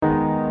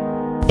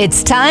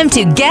It's time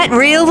to get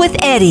real with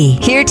Eddie,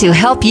 here to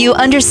help you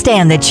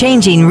understand the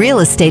changing real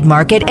estate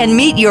market and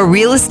meet your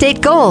real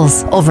estate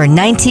goals. Over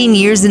 19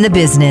 years in the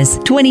business.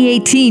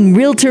 2018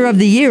 Realtor of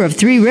the Year of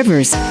Three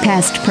Rivers.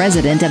 Past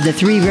president of the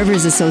Three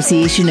Rivers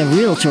Association of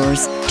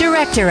Realtors.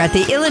 Director at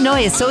the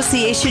Illinois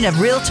Association of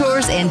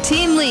Realtors and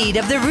team lead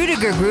of the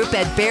Rudiger Group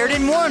at Baird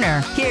 &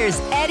 Warner. Here's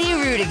Eddie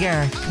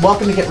Rudiger.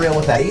 Welcome to Get Real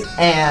with Eddie,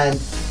 and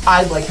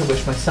I'd like to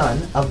wish my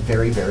son a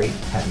very, very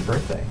happy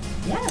birthday.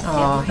 Yes.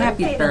 Oh,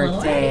 happy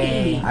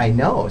birthday. I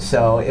know.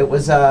 So it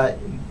was a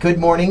good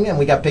morning, and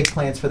we got big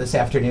plans for this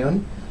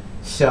afternoon.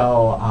 So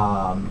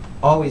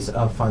always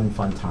a fun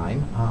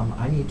time.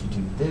 I need to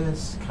do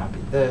this, copy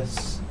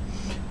this.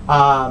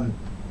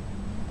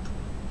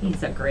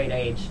 He's a great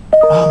age.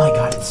 Oh my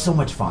God, it's so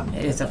much fun.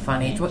 It is a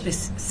fun age. What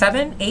is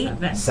 7,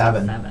 8?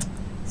 Seven.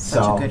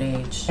 Such So- a good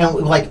age. And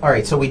all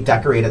right, so we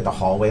decorated the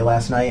hallway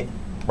last night,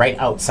 right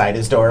outside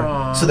his door.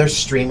 Aww. So there's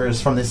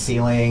streamers from the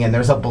ceiling, and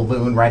there's a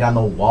balloon right on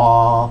the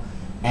wall.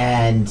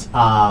 And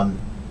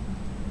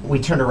we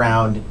turned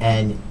around,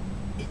 and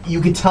you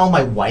could tell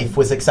my wife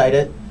was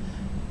excited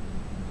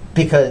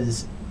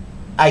because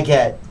I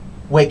get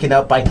waken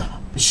up by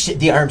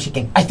the arm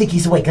shaking. I think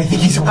he's awake. I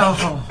think he's awake.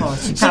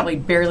 She probably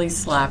barely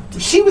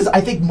slept. She was,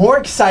 I think, more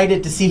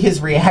excited to see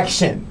his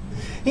reaction.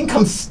 He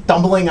comes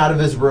stumbling out of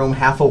his room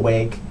half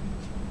awake,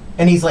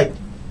 and he's like,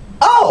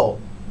 "Oh,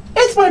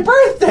 it's my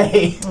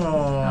birthday!"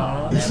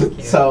 Oh, that's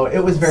cute. So it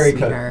was very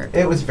Sweetheart. good.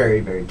 It was very,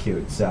 very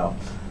cute. So,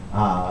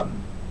 all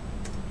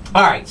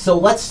right. So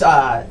let's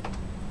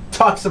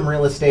talk some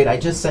real estate. I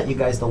just sent you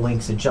guys the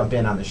links to jump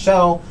in on the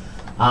show.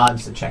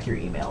 So check your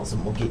emails,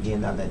 and we'll get you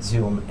in on that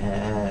Zoom.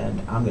 And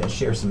I'm going to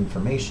share some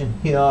information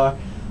here.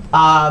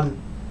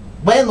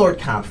 Landlord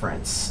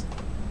conference.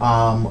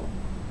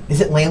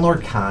 Is it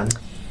Landlord Con?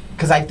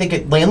 Because I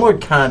think Landlord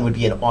Con would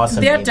be an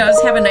awesome name. That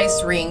does have a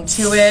nice ring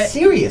to it.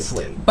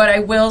 Seriously. But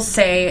I will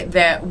say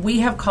that we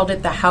have called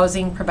it the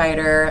Housing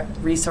Provider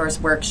Resource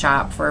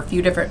Workshop for a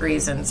few different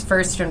reasons.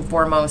 First and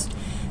foremost,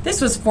 this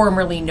was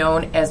formerly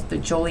known as the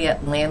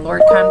Joliet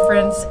Landlord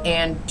Conference,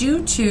 and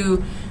due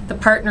to the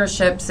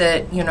partnerships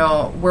that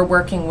we're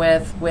working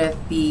with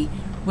the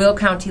Will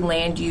County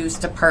Land Use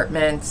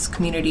Department's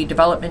Community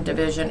Development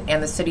Division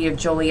and the City of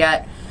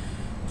Joliet,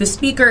 the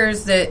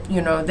speakers that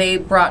they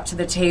brought to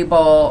the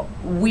table,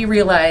 we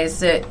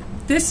realized that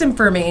this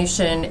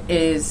information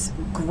is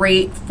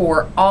great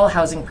for all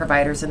housing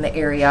providers in the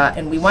area,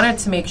 and we wanted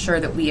to make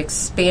sure that we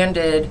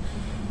expanded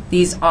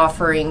these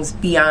offerings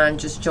beyond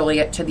just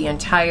Joliet to the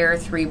entire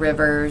Three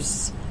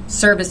Rivers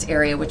service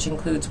area, which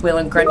includes Will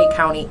and Grundy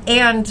County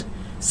and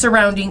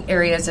surrounding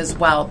areas as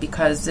well,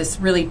 because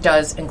this really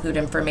does include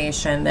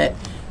information that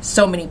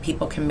so many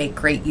people can make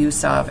great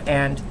use of,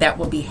 and that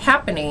will be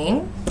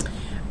happening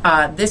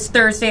this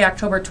Thursday,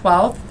 October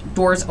 12th.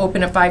 Doors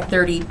open at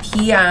 5:30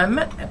 p.m.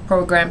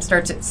 Program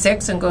starts at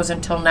 6 and goes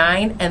until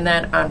 9. And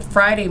then on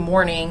Friday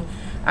morning,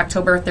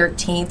 October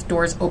 13th,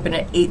 doors open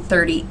at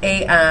 8:30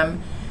 a.m.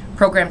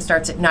 Program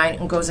starts at 9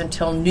 and goes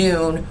until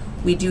noon.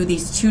 We do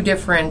these two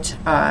different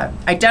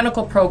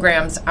identical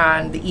programs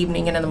on the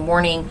evening and in the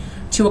morning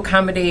to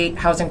accommodate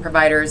housing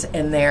providers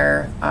in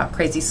their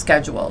crazy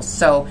schedules.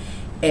 So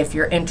if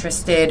you're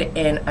interested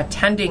in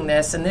attending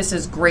this, and this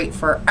is great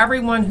for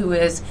everyone who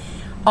is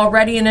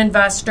already an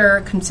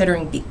investor,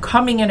 considering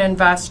becoming an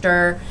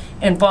investor,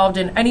 involved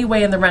in any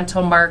way in the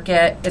rental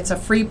market, it's a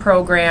free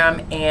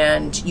program,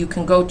 and you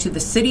can go to the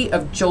City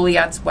of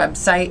Joliet's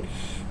website.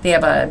 They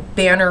have a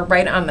banner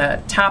right on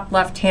the top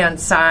left-hand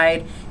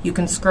side. You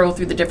can scroll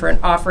through the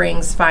different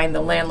offerings, find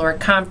the Landlord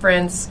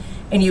Conference,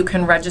 and you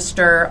can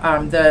register.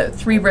 The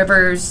Three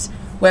Rivers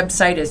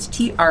website is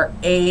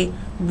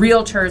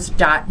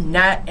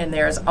trarealtors.net, and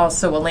there's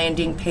also a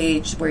landing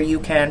page where you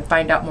can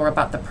find out more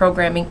about the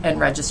programming and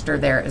register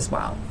there as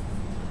well.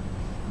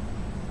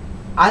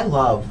 I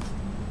love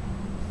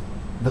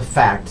the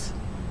fact,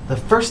 the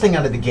first thing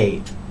out of the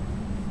gate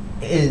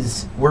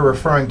is we're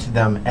referring to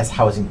them as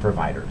housing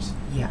providers.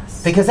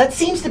 Yes. Because that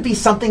seems to be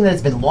something that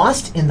has been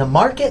lost in the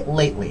market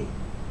lately.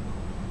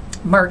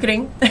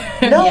 Marketing?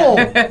 No,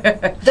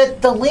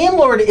 that the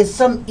landlord is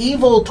some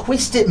evil,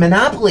 twisted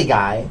monopoly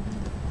guy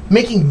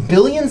making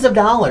billions of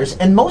dollars,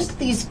 and most of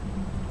these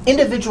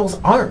individuals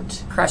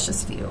aren't.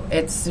 Precious few.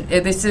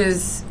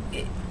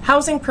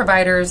 Housing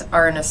providers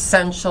are an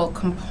essential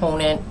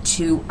component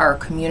to our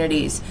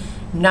communities.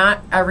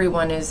 Not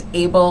everyone is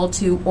able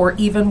to or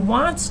even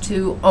wants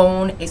to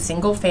own a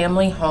single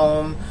family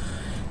home.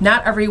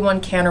 Not everyone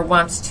can or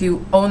wants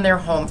to own their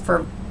home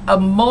for a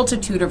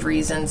multitude of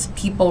reasons.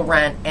 People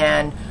rent,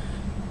 and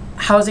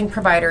housing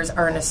providers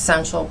are an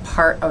essential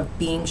part of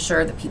being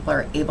sure that people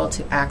are able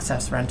to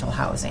access rental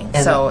housing.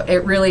 And so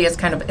it really is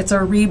it's a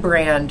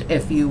rebrand,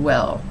 if you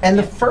will. And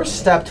the first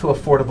step to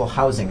affordable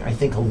housing, I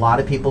think a lot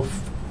of people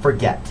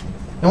forget.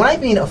 And when I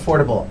mean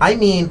affordable, I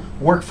mean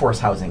workforce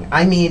housing.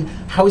 I mean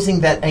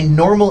housing that a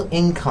normal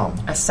income.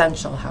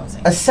 Essential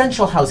housing.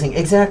 Essential housing,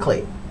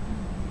 exactly.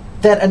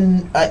 That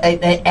an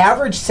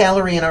average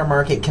salary in our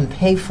market can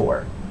pay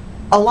for.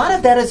 A lot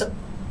of that is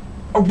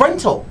a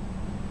rental.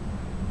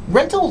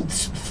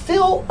 Rentals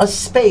fill a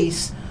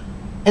space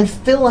and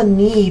fill a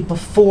need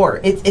before.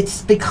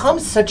 It's become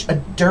such a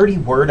dirty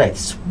word, I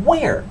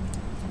swear.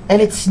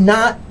 And it's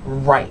not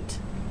right.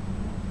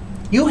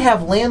 You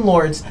have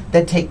landlords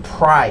that take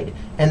pride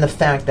in the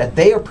fact that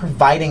they are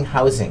providing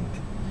housing.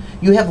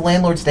 You have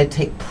landlords that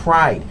take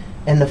pride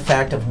in the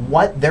fact of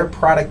what their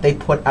product they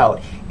put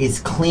out is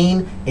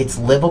clean, it's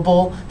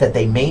livable, that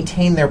they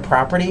maintain their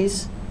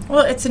properties.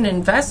 Well, it's an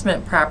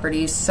investment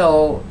property,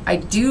 so I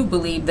do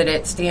believe that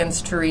it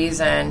stands to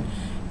reason.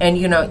 And,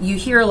 you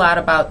hear a lot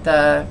about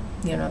the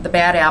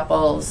bad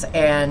apples,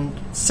 and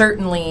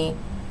certainly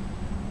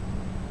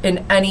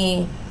in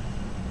any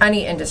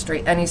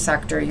industry, any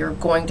sector, you're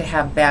going to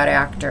have bad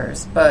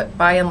actors. But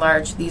by and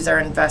large, these are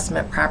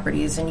investment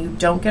properties, and you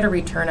don't get a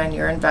return on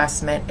your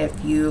investment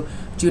if you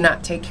do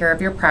not take care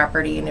of your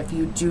property and if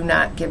you do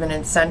not give an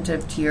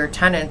incentive to your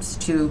tenants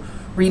to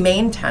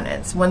remain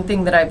tenants. One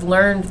thing that I've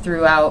learned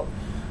throughout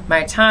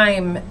my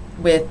time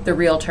with the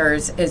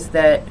realtors is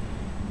that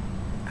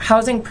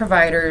housing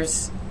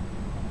providers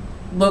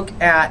look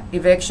at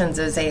evictions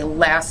as a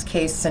last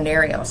case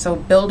scenario. So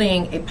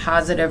building a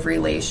positive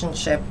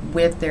relationship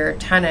with their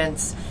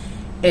tenants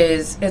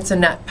it's a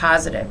net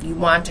positive. You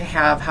want to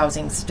have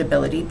housing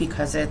stability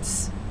because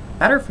it's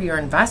better for your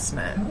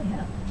investment. Oh,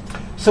 yeah.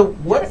 So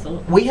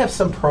Absolutely. we have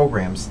some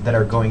programs that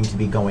are going to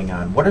be going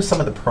on. What are some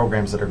of the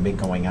programs that are going to be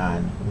going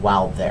on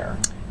while there?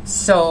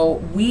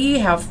 So we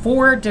have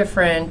 4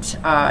 different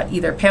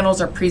either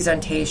panels or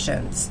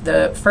presentations.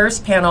 The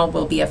first panel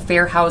will be a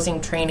fair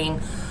housing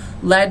training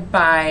led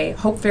by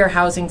Hope Fair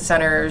Housing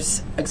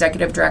Center's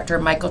Executive Director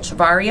Michael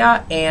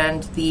Chavaria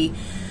and the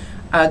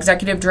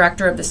Executive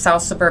Director of the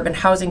South Suburban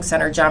Housing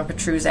Center, John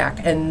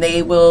Petruzak. And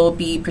they will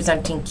be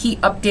presenting key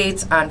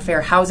updates on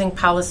fair housing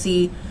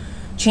policy,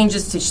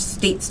 changes to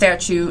state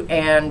statute,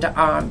 and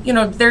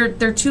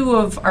they're 2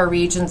 of our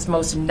region's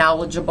most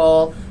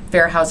knowledgeable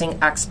fair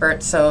housing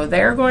experts, so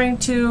they're going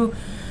to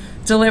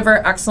deliver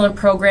excellent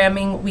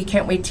programming. We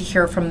can't wait to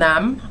hear from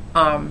them.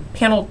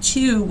 Panel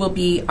 2 will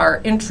be our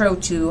intro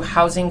to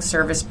housing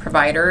service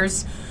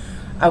providers.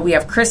 We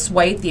have Chris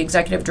White, the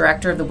Executive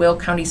Director of the Will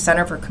County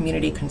Center for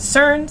Community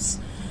Concerns,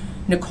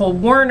 Nicole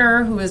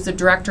Warner, who is the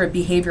Director of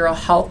Behavioral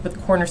Health with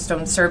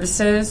Cornerstone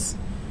Services,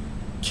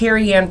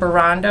 Carrie Ann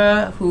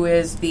Baranda, who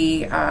is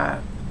the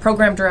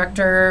Program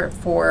Director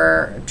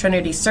for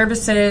Trinity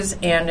Services,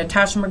 and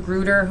Natasha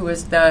Magruder, who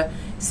is the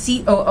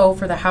COO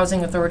for the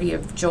Housing Authority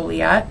of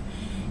Joliet.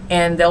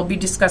 And they'll be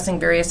discussing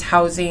various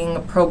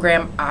housing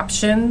program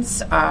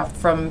options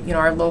from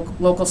our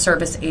local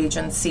service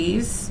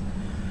agencies.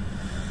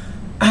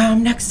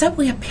 Next up,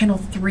 we have panel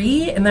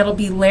 3, and that'll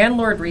be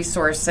landlord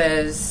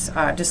resources,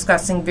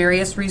 discussing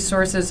various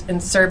resources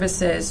and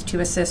services to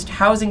assist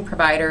housing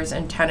providers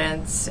and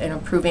tenants in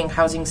improving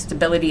housing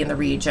stability in the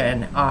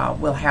region.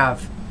 We'll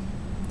have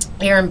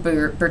Aaron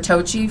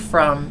Bertocci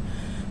from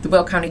the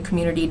Will County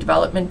Community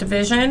Development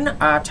Division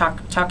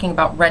talking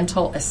about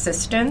rental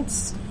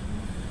assistance.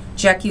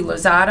 Jackie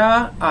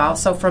Lozada,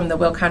 also from the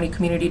Will County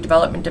Community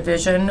Development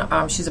Division.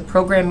 She's a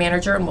program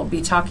manager and will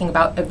be talking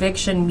about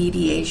eviction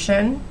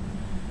mediation.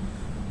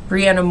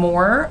 Brianna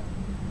Moore,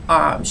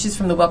 she's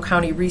from the Will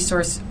County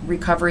Resource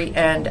Recovery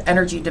and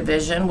Energy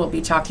Division, will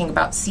be talking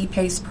about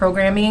CPACE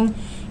programming.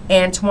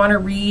 And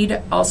Tawana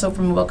Reed, also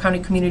from the Will County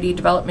Community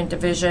Development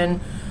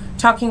Division,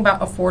 talking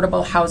about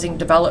affordable housing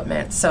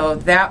development. So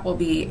that will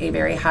be a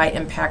very high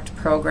impact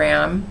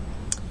program.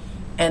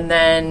 And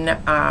then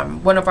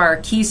one of our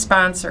key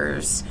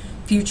sponsors,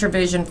 Future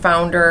Vision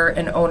founder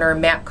and owner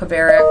Matt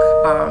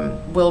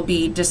Kovarik, will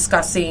be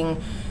discussing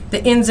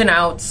the ins and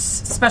outs,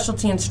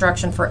 specialty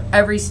instruction for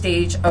every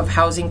stage of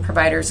housing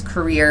providers'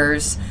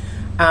 careers.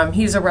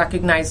 He's a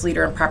recognized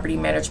leader in property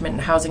management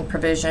and housing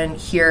provision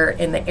here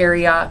in the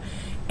area.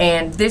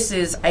 And this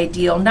is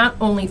ideal not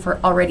only for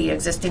already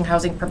existing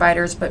housing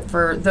providers, but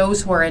for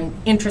those who are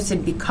interested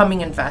in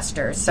becoming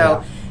investors.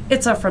 So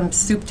it's a from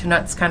soup to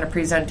nuts kind of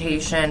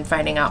presentation,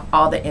 finding out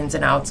all the ins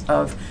and outs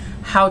of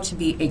how to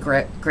be a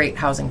great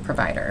housing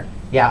provider.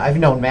 Yeah, I've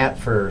known Matt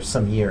for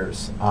some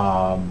years.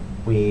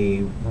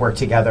 We worked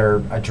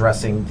together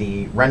addressing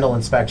the rental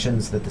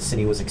inspections that the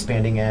city was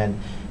expanding in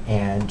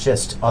and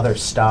just other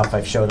stuff.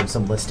 I've showed him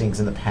some listings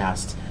in the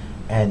past,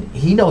 and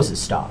he knows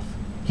his stuff.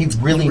 He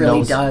really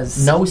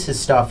knows his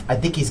stuff. I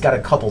think he's got a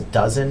couple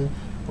dozen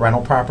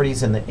rental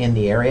properties in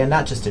the area,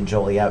 not just in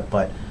Joliet,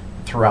 but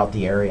throughout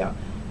the area.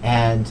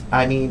 And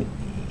I mean,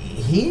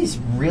 he's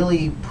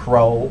really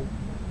pro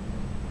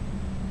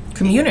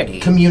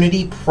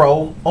community,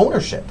 pro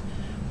ownership,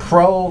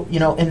 pro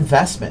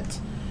investment,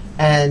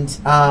 and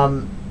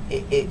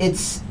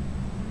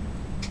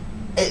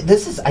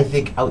this is, I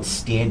think,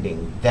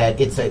 outstanding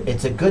that it's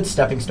a good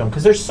stepping stone,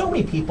 because there's so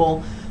many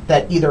people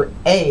that either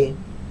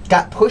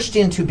got pushed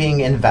into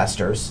being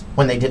investors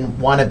when they didn't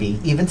want to be,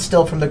 even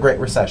still from the Great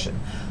Recession.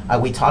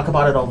 We talk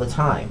about it all the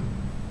time.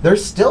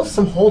 There's still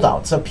some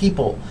holdouts of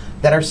people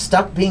that are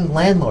stuck being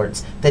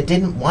landlords that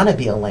didn't want to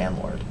be a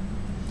landlord.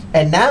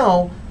 And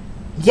now,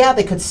 yeah,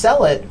 they could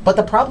sell it, but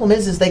the problem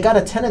is they got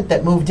a tenant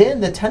that moved in.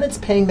 The tenant's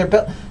paying their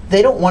bill.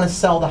 they don't want to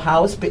sell the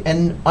house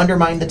and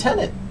undermine the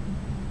tenant.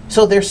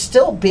 So they're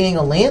still being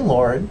a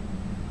landlord,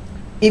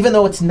 even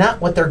though it's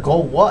not what their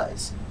goal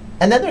was.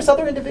 And then there's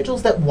other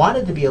individuals that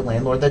wanted to be a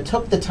landlord, that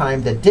took the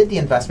time, that did the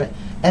investment,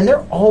 and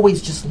they're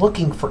always just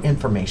looking for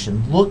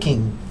information,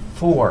 looking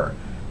for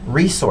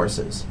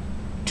resources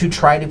to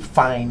try to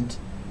find,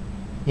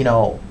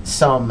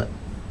 some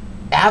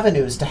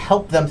avenues to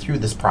help them through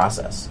this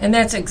process. And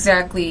that's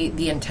exactly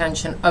the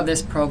intention of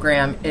this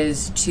program,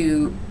 is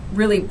to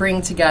really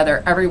bring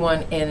together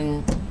everyone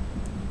in,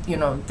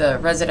 the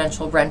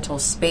residential rental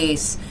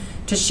space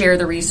to share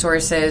the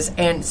resources.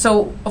 And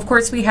so, of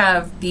course, we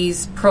have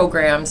these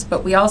programs,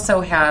 but we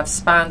also have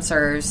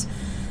sponsors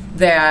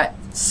that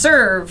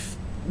serve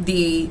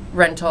the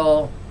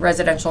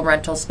residential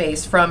rental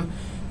space from,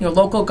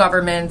 local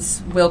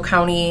governments. Will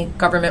County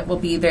government will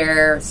be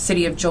there,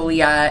 City of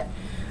Joliet.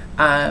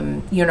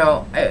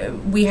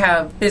 We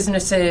have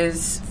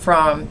businesses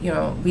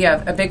from, we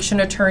have eviction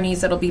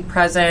attorneys that'll be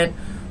present.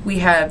 We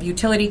have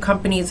utility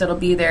companies that'll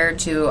be there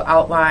to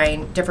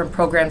outline different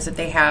programs that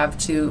they have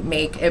to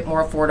make it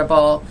more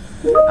affordable.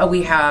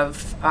 We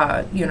have,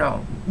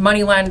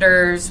 money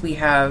lenders. We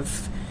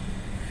have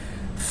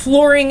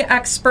flooring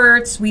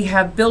experts. We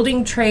have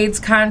building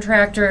trades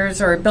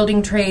contractors or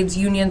building trades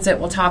unions that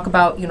will talk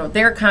about,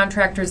 their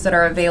contractors that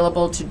are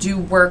available to do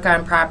work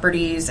on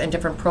properties and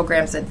different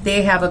programs that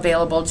they have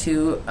available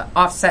to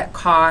offset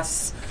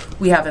costs.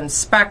 We have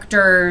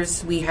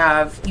inspectors. We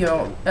have,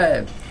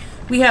 an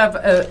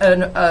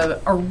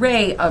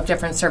array of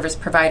different service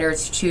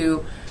providers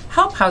to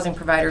help housing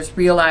providers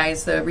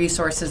realize the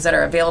resources that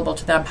are available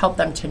to them, help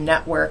them to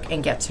network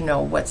and get to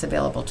know what's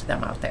available to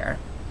them out there.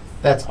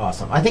 That's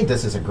awesome. I think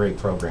this is a great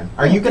program.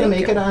 Are you going to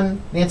make it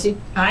on, Nancy?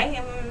 I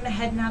am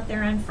heading out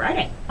there on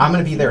Friday. I'm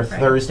going to be there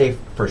Thursday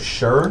for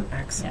sure.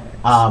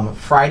 Excellent.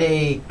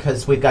 Friday,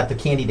 because we've got the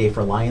Candy Day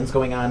for Lions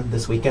going on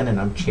this weekend, and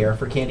I'm chair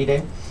for Candy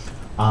Day.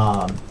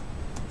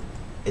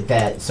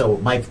 So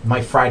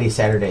my Friday,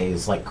 Saturday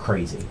is like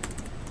crazy.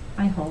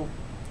 My whole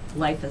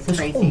life is this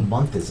crazy. This whole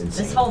month is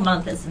insane. This whole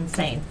month is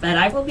insane. But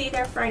I will be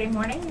there Friday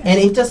morning. And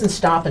it doesn't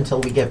stop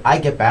until I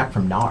get back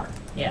from NAR.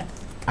 Yeah.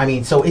 I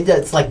mean, so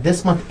it's like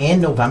this month and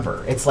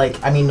November. It's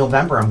like,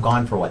 November I'm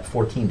gone for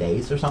 14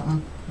 days or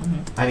something?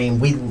 Mm-hmm. I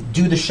mean, we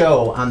do the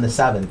show on the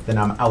 7th, and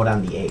I'm out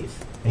on the 8th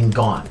and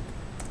gone.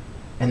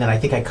 And then I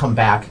think I come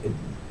back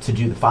to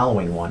do the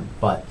following one.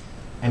 But,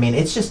 I mean,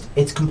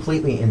 it's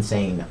completely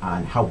insane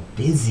on how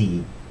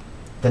busy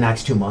the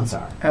next 2 months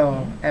are.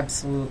 Oh,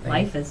 absolutely.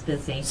 Life is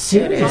busy.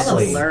 Seriously. It's all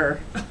a blur.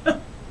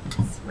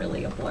 It's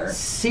really a blur.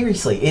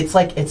 Seriously. It's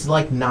like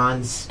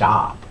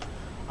nonstop.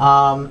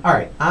 All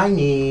right,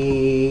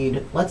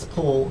 let's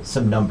pull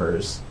some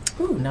numbers.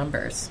 Ooh,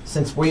 numbers.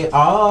 Since we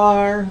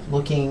are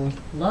looking...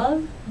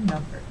 Love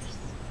numbers.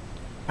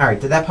 All right,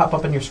 did that pop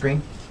up on your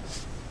screen?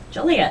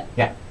 Joliet.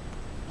 Yeah.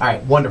 All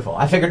right, wonderful.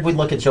 I figured we'd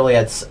look at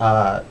Joliet's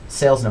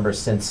sales numbers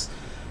since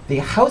the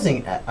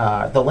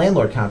the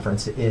landlord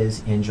conference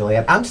is in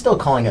Joliet. I'm still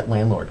calling it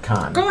Landlord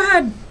Con. Go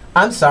ahead.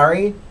 I'm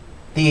sorry.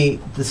 The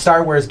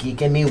Star Wars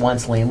geek in me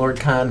wants Landlord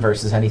Con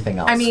versus anything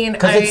else. I mean,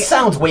 because it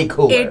sounds way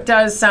cooler. It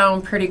does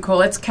sound pretty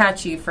cool. It's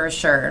catchy for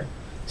sure.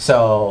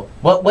 So,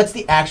 what's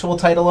the actual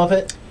title of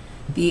it?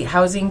 The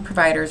Housing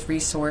Providers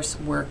Resource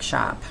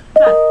Workshop.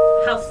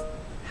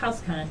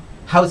 House Con.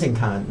 Housing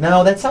Con.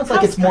 No, that sounds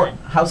like House it's more Con.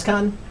 House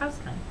Con. House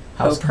Con.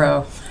 House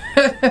Pro.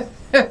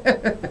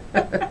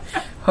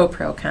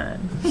 Ho-Pro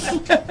Con.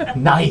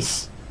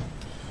 Nice.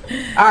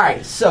 All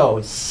right,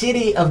 so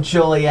City of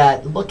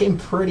Joliet looking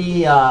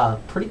pretty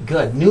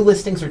good. New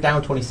listings are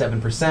down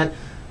 27%.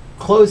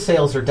 Closed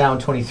sales are down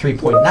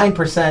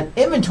 23.9%.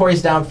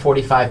 Inventory's down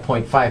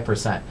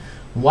 45.5%.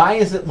 Why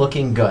is it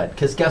looking good?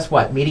 Because guess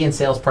what? Median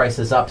sales price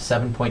is up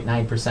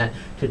 7.9%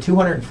 to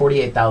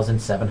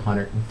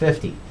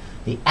 $248,750.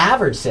 The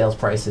average sales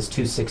price is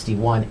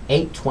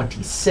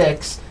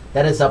 $261,826.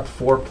 That is up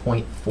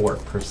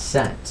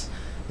 4.4%.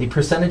 The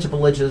percentage of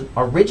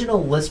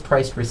original list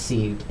price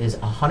received is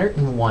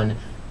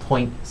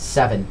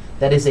 101.7.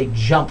 That is a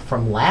jump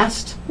from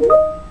last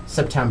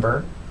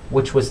September,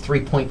 which was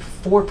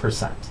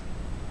 3.4%.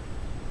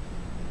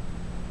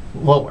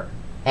 Lower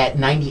at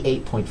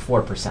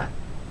 98.4%.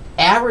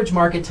 Average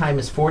market time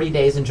is 40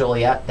 days in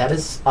Joliet. That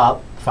is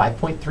up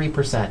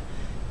 5.3%.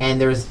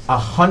 And there's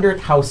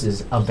 100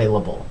 houses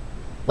available.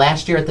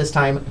 Last year at this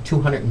time,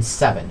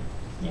 207.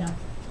 Yeah.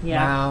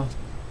 Wow.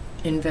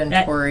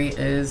 Inventory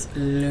is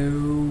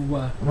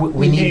low.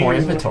 We need more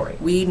inventory.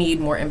 We need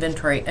more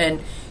inventory.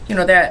 And,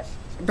 that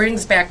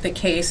brings back the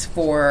case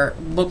for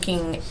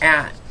looking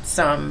at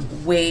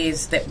some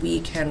ways that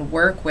we can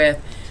work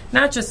with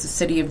not just the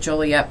City of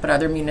Joliet, but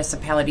other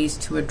municipalities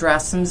to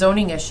address some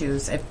zoning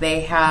issues. If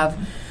they have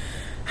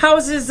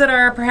houses that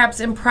are perhaps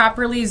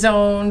improperly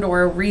zoned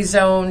or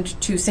rezoned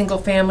to single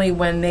family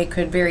when they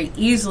could very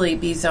easily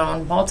be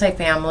zoned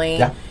multifamily.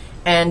 Yeah.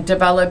 And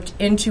developed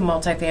into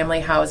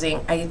multifamily housing,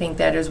 I think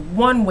that is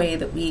one way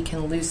that we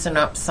can loosen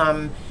up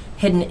some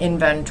hidden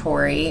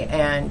inventory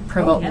and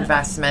promote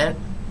investment.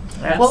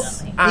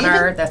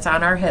 That's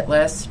on our hit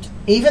list.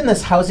 even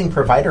this housing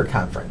provider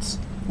conference,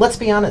 let's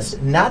be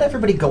honest, not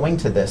everybody going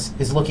to this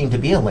is looking to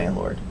be a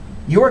landlord.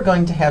 You are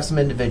going to have some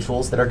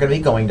individuals that are going to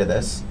be going to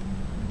this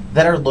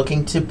that are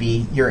looking to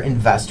be your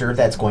investor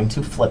that's going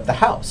to flip the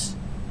house.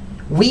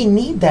 We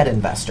need that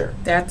investor.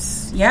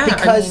 That's, yeah.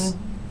 Because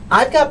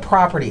I've got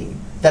property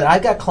that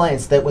I've got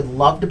clients that would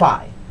love to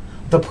buy.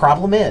 The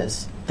problem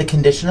is the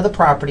condition of the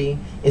property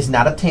is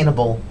not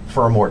obtainable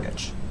for a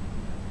mortgage.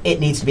 It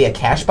needs to be a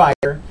cash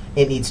buyer.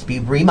 It needs to be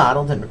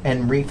remodeled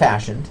and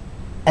refashioned,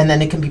 and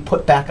then it can be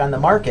put back on the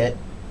market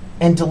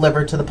and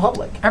delivered to the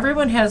public.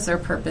 Everyone has their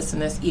purpose in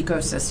this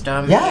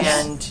ecosystem.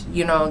 Yes. And,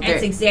 you know,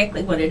 That's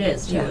exactly what it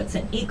is, too. Yeah. It's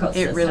an ecosystem.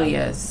 it really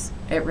is.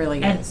 It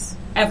really And is.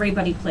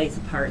 everybody plays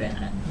a part in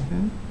it.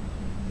 Mhm.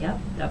 Yep,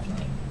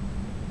 definitely.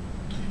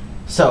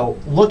 So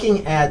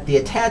looking at the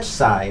attached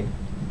side,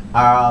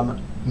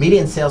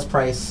 median sales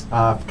price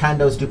of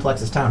condos,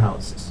 duplexes,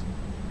 townhouses,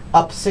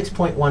 up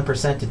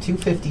 6.1% to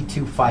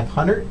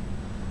 $252,500.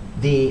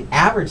 The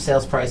average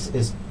sales price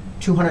is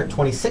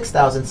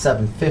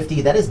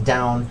 $226,750. That is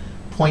down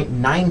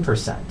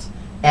 0.9%.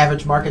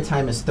 Average market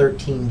time is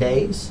 13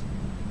 days,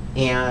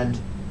 and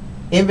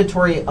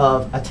inventory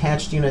of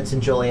attached units in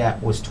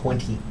Joliet was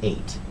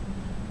 28.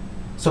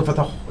 So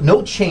for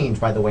no change,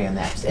 by the way, on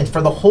that. And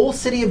for the whole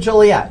city of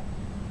Joliet,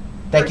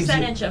 that gives you.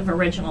 Percentage of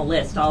original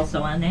list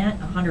also on that,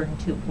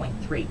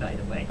 102.3, by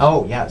the way.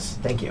 Oh yes,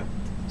 thank you.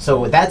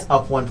 So that's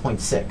up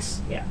 1.6.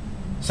 Yeah.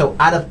 So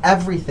out of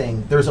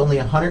everything, there's only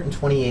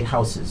 128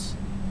 houses,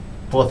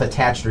 both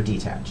attached or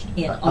detached.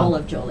 In all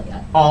of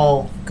Joliet.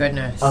 All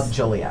Goodness. of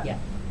Joliet. Yeah.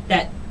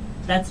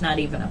 That's not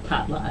even a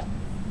pot lot.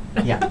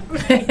 Yeah.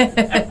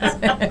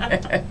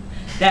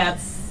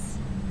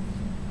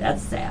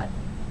 That's sad.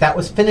 That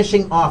was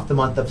finishing off the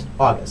month of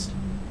August.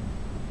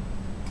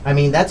 I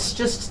mean, that's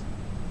just.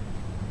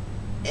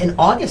 And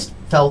August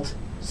felt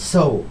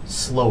so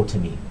slow to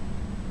me.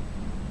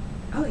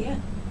 Oh, yeah.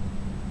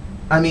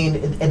 I mean,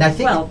 and I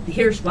think. Well,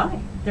 here's why.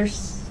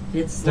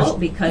 It's slow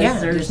because yeah,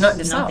 there's there's nothing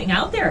to sell. nothing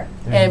out there.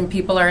 And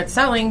people aren't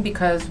selling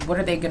because what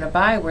are they going to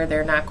buy where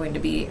they're not going to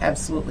be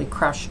absolutely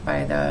crushed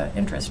by the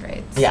interest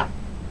rates? Yeah.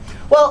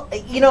 Well,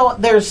 you know,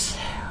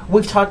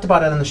 we've talked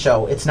about it on the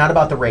show. It's not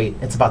about the rate,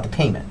 it's about the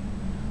payment.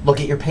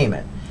 Look at your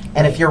payment.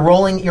 And if you're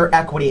rolling your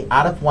equity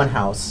out of one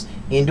house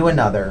into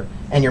another,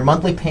 and your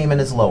monthly payment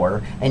is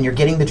lower, and you're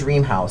getting the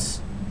dream house,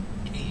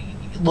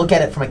 look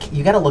at it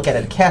you got to look at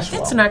it as cash flow.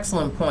 That's an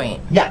excellent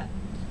point. Yeah.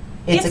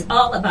 It's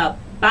all about,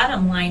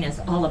 bottom line is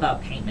all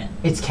about payment.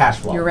 It's cash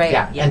flow. You're right.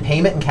 Yeah, Yeah. and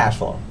payment and cash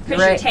flow.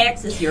 Because Right. your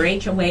taxes, your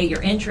HOA,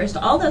 your interest,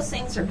 all those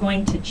things are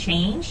going to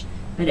change.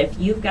 But if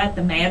you've got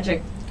the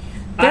magic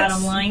That's-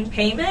 bottom line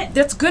payment,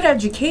 That's good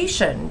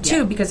education, too,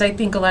 Yeah. because I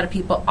think a lot of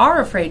people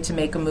are afraid to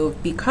make a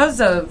move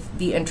because of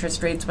the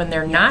interest rates when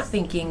they're not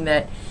thinking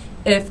that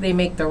if they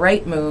make the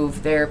right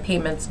move, their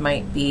payments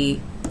might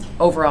be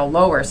overall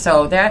lower.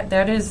 So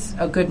that is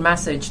a good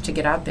message to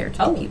get out there to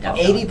the people.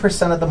 definitely.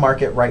 80% of the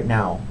market right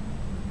now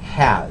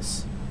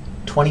has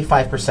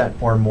 25%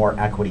 or more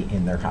equity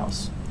in their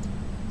house.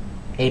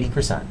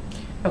 80%.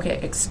 Okay,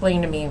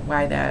 explain to me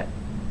why that.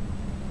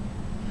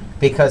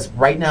 Because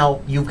right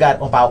now you've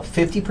got about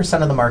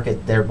 50% of the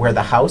market there where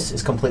the house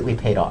is completely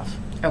paid off.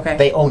 Okay.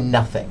 They own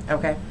nothing.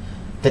 Okay.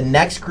 The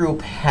next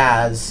group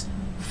has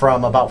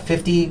from about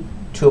 50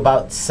 to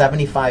about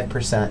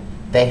 75%.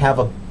 They have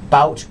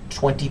about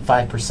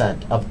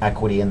 25% of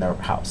equity in their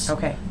house.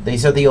 Okay.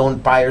 These are the own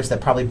buyers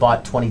that probably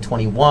bought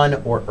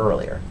 2021 or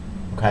earlier.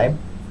 Okay?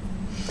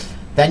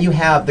 Then you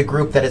have the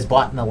group that has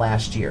bought in the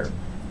last year.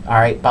 All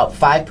right, about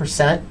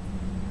 5%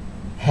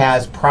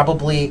 has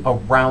probably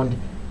around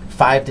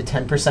 5 to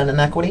 10% in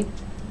equity.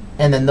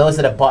 And then those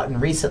that have bought in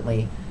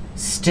recently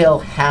still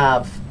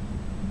have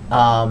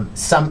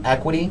some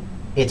equity.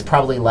 It's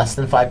probably less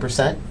than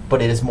 5%,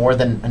 but it is more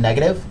than a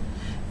negative.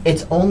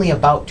 It's only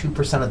about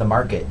 2% of the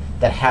market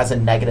that has a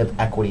negative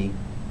equity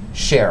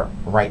share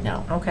right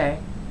now. Okay.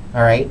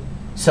 All right,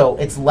 so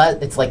it's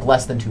like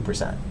less than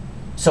 2%.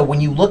 So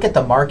when you look at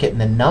the market and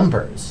the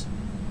numbers,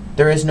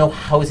 there is no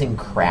housing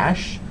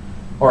crash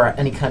or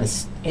any kind of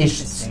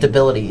Interesting.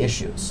 stability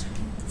issues.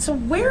 So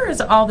where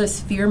is all this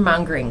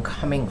fear-mongering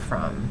coming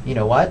from? You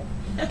know what?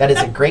 That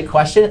is a great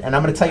question, and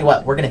I'm going to tell you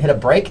what. We're going to hit a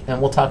break,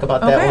 and we'll talk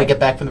about that when we Okay. get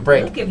back from the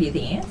we'll break. give you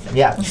the answer.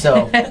 Yeah.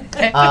 So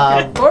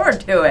Look forward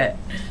to it.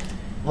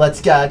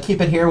 let's keep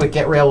it here with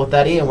Get Real with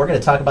Eddie, and we're going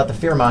to talk about the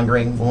fear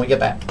mongering when we get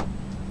back.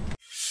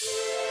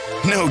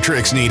 No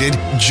tricks needed,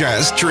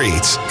 just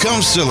treats.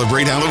 Come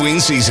celebrate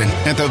Halloween season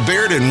at the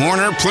Baird &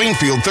 Warner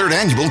Plainfield 3rd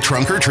Annual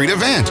Trunk or Treat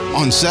event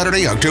on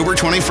Saturday, October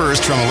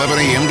 21st from 11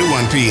 a.m. to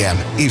 1 p.m.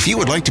 If you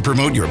would like to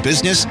promote your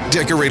business,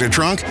 decorate a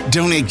trunk,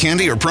 donate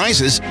candy or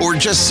prizes, or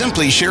just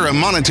simply share a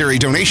monetary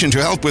donation to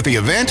help with the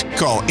event,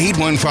 call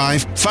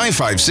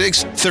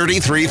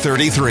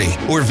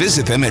 815-556-3333 or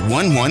visit them at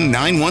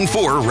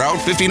 11914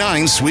 Route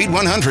 59, Suite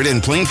 100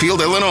 in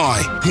Plainfield,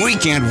 Illinois. We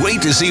can't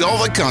wait to see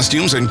all the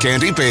costumes and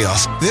candy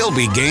pails. They'll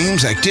There'll be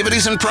games,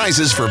 activities, and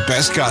prizes for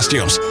best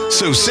costumes.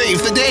 So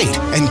save the date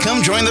and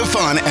come join the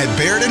fun at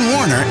Baird &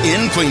 Warner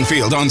in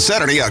Plainfield on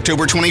Saturday,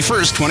 October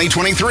 21st,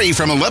 2023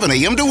 from 11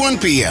 a.m. to 1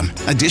 p.m.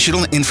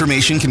 Additional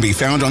information can be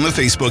found on the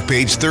Facebook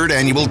page 3rd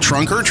Annual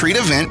Trunk or Treat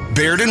Event,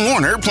 Baird &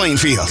 Warner,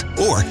 Plainfield.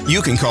 Or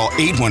you can call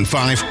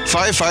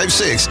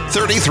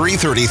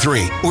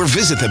 815-556-3333 or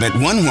visit them at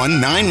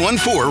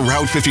 11914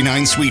 Route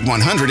 59 Suite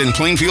 100 in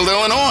Plainfield,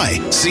 Illinois.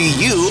 See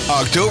you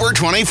October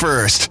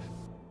 21st.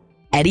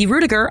 Eddie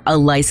Rudiger, a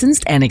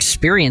licensed and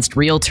experienced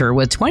realtor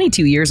with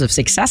 22 years of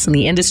success in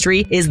the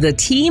industry, is the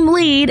team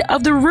lead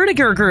of the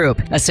Rudiger Group,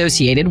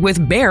 associated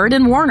with Baird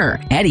 & Warner.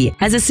 Eddie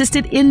has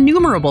assisted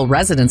innumerable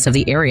residents of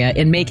the area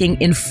in making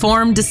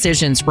informed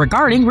decisions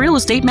regarding real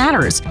estate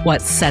matters.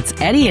 What sets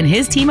Eddie and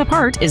his team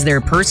apart is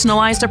their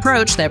personalized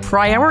approach that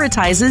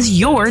prioritizes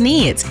your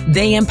needs.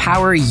 They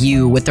empower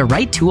you with the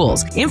right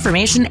tools,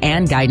 information,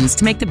 and guidance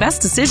to make the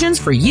best decisions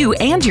for you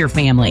and your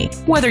family.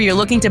 Whether you're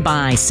looking to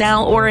buy,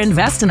 sell, or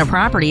invest in a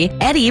property,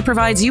 Eddie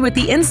provides you with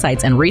the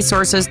insights and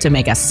resources to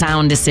make a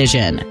sound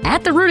decision.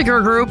 At the Rudiger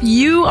Group,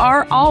 you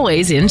are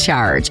always in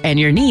charge, and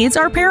your needs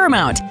are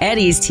paramount.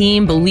 Eddie's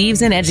team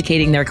believes in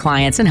educating their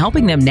clients and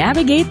helping them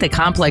navigate the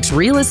complex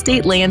real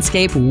estate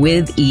landscape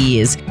with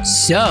ease.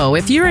 So,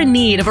 if you're in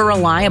need of a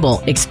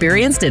reliable,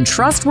 experienced, and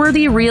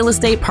trustworthy real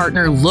estate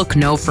partner, look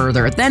no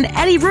further than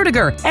Eddie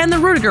Rudiger and the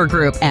Rudiger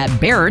Group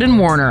at Baird &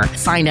 Warner.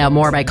 Find out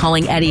more by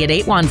calling Eddie at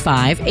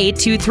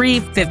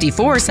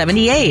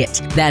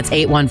 815-823-5478. That's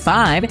 815-823-LIST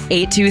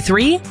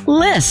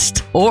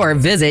or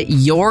visit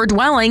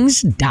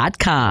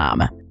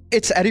yourdwellings.com.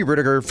 It's Eddie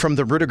Rudiger from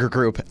the Rudiger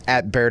Group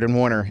at Baird &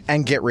 Warner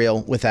and Get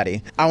Real with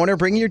Eddie. I want to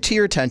bring to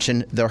your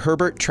attention the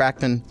Herbert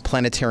Trackman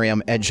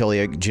Planetarium at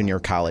Joliet Junior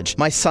College.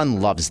 My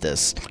son loves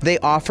this. They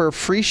offer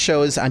free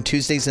shows on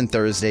Tuesdays and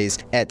Thursdays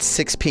at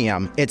 6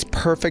 p.m. It's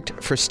perfect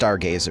for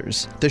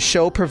stargazers. The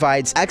show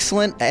provides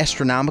excellent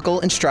astronomical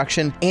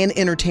instruction and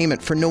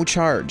entertainment for no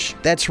charge.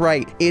 That's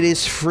right, it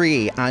is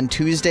free on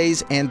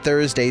Tuesdays and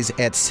Thursdays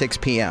at 6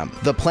 p.m.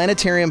 The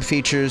planetarium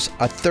features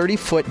a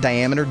 30-foot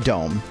diameter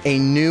dome, a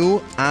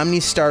new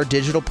OmniStar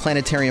digital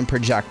planetarium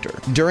projector.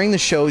 During the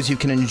shows, you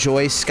can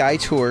enjoy sky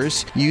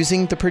tours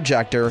using the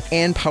projector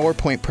and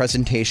PowerPoint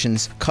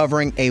presentations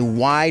covering a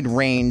wide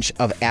range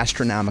of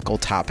astronomical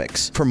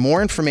topics. For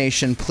more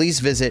information,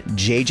 please visit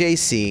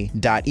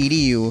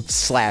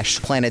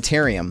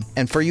jjc.edu/planetarium.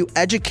 And for you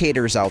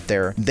educators out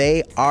there,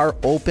 they are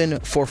open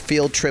for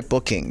field trip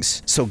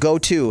bookings. So go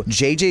to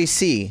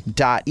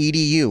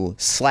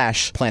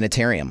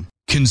jjc.edu/planetarium.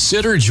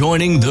 Consider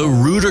joining the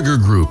Rudiger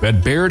Group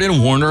at Baird &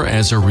 Warner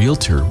as a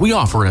realtor. We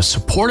offer a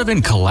supportive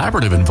and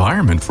collaborative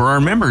environment for our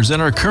members and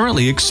are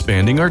currently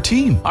expanding our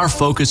team. Our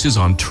focus is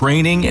on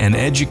training and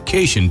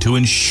education to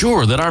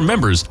ensure that our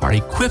members are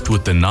equipped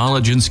with the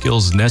knowledge and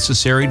skills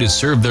necessary to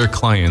serve their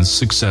clients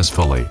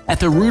successfully.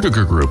 At the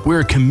Rudiger Group,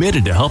 we're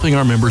committed to helping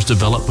our members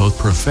develop both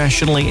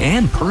professionally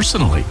and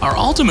personally. Our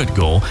ultimate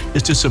goal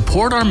is to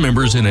support our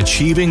members in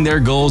achieving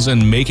their goals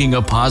and making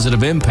a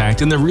positive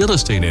impact in the real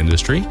estate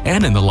industry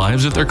and in the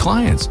lives of their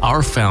clients.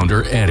 Our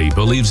founder, Eddie,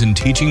 believes in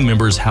teaching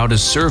members how to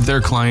serve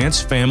their clients,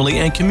 family,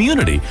 and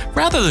community,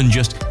 rather than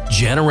just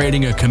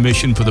generating a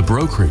commission for the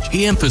brokerage.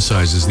 He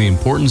emphasizes the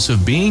importance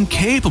of being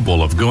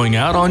capable of going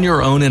out on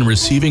your own and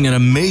receiving an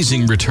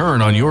amazing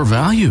return on your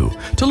value.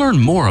 To learn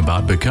more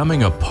about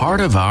becoming a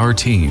part of our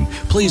team,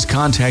 please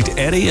contact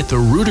Eddie at the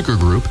Rudiger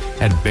Group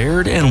at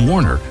Baird &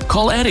 Warner.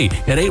 Call Eddie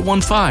at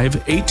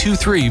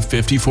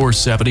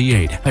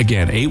 815-823-5478.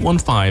 Again,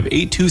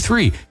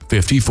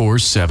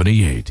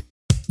 815-823-5478.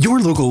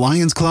 Your local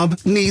Lions Club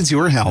needs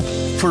your help.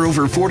 For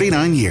over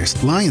 49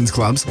 years, Lions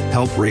Clubs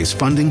help raise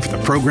funding for the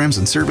programs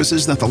and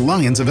services that the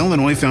Lions of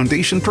Illinois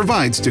Foundation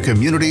provides to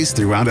communities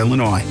throughout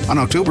Illinois. On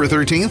October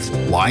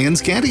 13th, Lions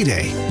Candy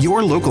Day.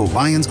 Your local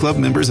Lions Club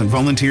members and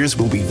volunteers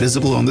will be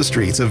visible on the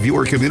streets of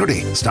your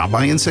community. Stop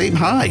by and say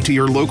hi to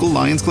your local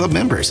Lions Club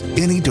members.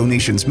 Any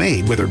donations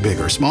made, whether big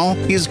or small,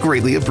 is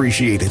greatly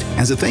appreciated.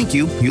 As a thank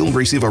you, you'll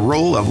receive a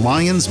roll of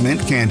Lions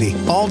Mint Candy.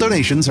 All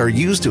donations are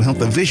used to help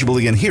the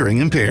visually and hearing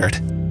impaired.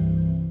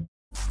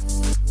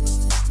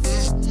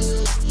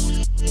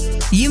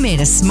 You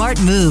made a smart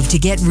move to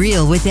Get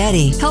Real with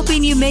Eddie,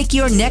 helping you make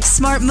your next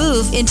smart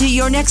move into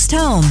your next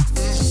home.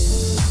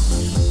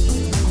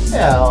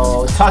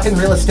 Well, talking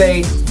real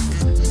estate.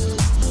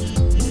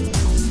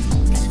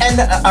 And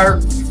our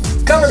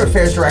Government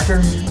Affairs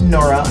Director,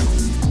 Nora,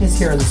 is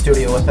here in the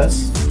studio with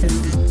us.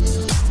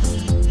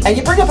 And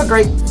you bring up a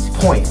great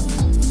point.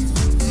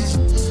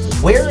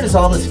 Where does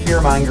all this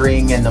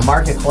fear-mongering and the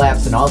market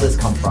collapse and all this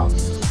come from?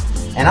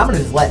 And I'm going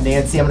to just let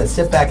Nancy, I'm going to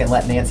sit back and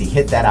let Nancy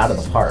hit that out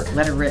of the park.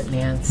 Let her rip,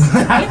 Nancy.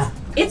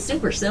 It's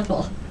super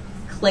simple.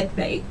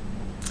 Clickbait.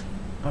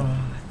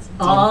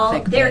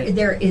 Clickbait.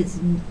 There is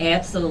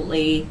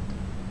absolutely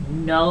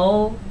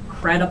no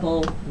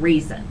credible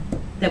reason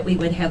that we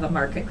would have a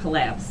market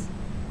collapse.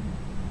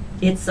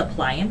 It's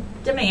supply and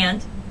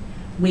demand.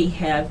 We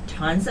have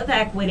tons of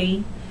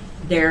equity.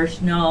 There's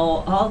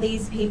all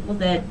these people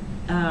that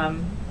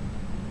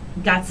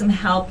got some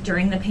help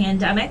during the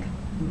pandemic.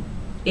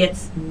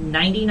 It's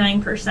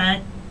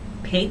 99%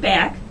 paid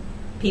back.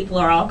 People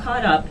are all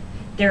caught up.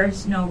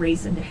 There's no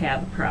reason to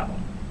have a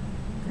problem.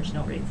 There's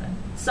no reason.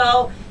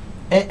 So,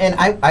 and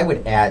I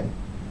would add,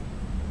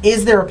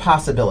 is there a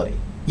possibility?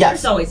 Yes.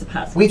 There's always a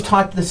possibility. We've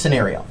talked the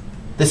scenario.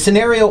 The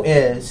scenario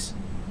is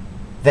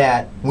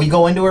that we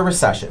go into a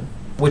recession,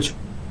 which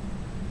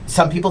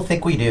some people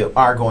think we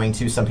are going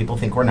to, some people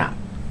think we're not,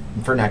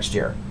 for next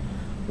year,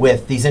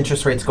 with these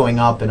interest rates going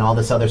up and all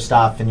this other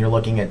stuff, and you're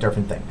looking at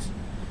different things.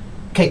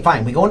 Okay,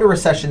 fine. We go into a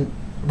recession.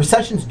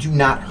 Recessions do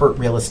not hurt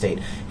real estate.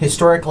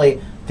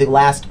 Historically, the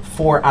last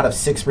 4 out of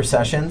 6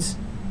 recessions,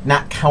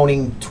 not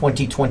counting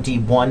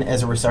 2021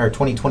 as a recession, or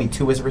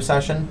 2022 as a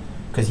recession,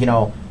 because,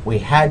 we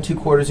had 2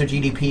 quarters of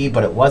GDP,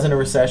 but it wasn't a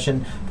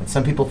recession, but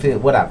some people feel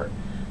whatever.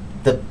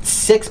 The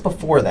 6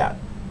 before that,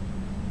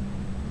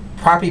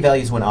 property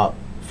values went up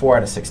 4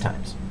 out of 6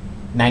 times.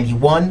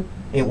 91,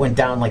 it went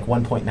down like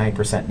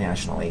 1.9%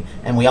 nationally,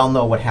 and we all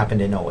know what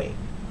happened in 08.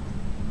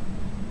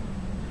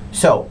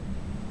 So,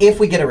 if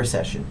we get a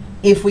recession,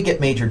 if we get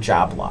major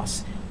job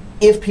loss,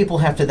 if people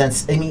have to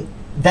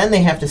then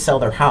they have to sell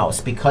their house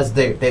because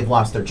they've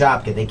lost their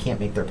job because they can't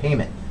make their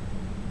payment,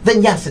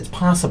 then yes, it's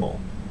possible.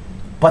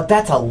 But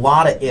that's a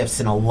lot of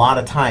ifs and a lot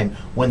of time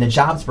when the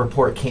jobs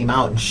report came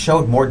out and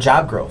showed more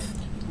job growth.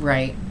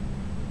 Right.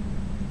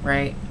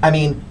 I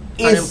mean,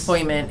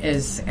 unemployment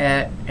is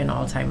at an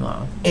all-time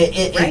low.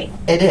 It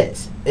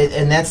is.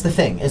 And that's the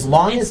thing. As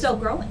long it's as still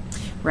growing.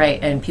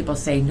 Right, and people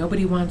say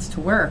nobody wants to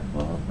work.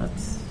 Well,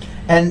 that's...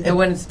 And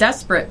when it's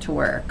desperate to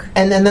work.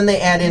 And then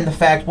they add in the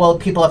fact, well,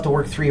 people have to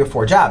work 3 or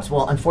 4 jobs.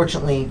 Well,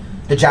 unfortunately,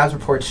 the jobs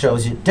report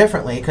shows you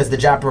differently, because the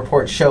job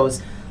report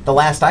shows, the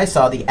last I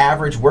saw, the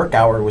average work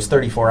hour was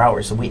 34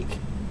 hours a week.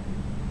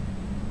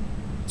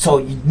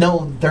 So,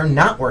 they're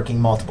not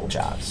working multiple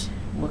jobs.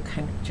 What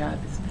kind of job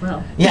is that?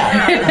 Well,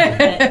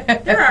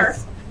 yeah. there are.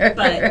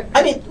 But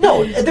I mean,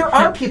 no, there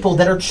are people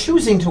that are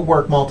choosing to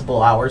work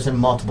multiple hours and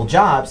multiple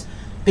jobs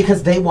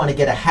because they want to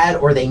get ahead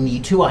or they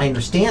need to. I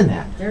understand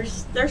that.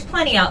 There's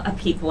plenty of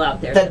people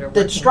out there that are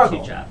working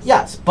struggle. 2 jobs.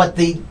 Yes, but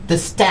the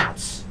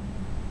stats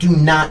do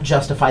not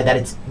justify that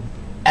it's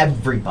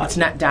everybody. It's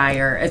not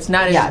dire. It's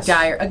not as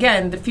dire.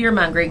 Again, the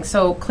fear-mongering.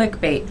 So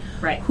clickbait.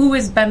 Right. Who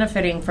is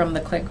benefiting from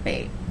the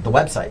clickbait? The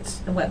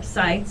websites.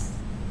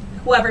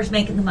 Whoever's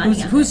making the money.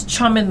 Who's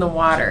chumming the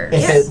water?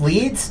 If it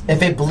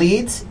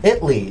bleeds,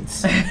 it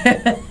leads.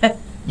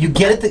 You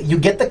get it. You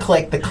get the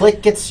click. The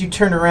click gets you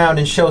turned around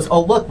and shows,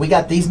 oh, look, we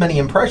got these many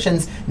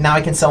impressions. Now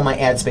I can sell my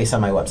ad space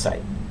on my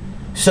website.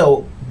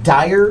 So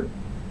dire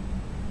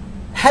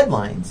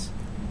headlines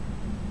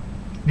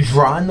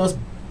drawing those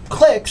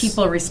clicks.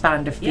 People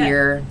respond to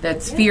fear. Yeah.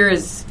 That's fear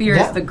is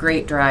the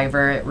great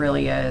driver. It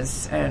really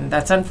is, and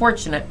that's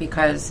unfortunate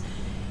because,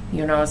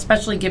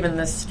 especially given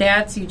the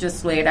stats you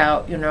just laid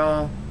out,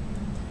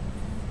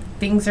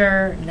 things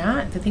are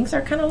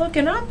kind of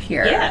looking up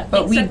here. Yeah,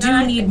 but we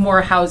do need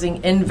more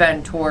housing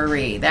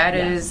inventory.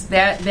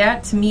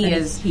 That to me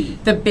is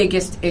the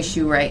biggest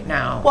issue right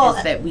now. Well,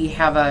 is that we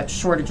have a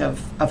shortage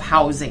of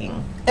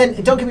housing.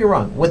 And don't get me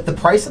wrong, with the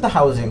price of the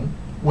housing,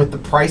 with the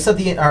price of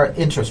the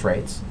interest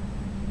rates,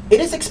 it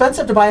is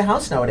expensive to buy a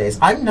house nowadays.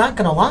 I'm not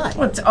going to lie.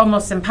 Well, it's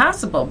almost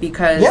impossible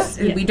because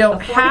we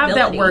don't have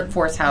that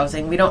workforce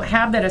housing. We don't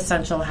have that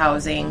essential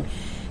housing.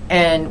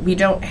 And we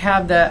don't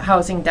have the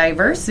housing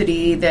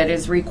diversity that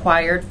is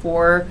required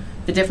for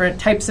the different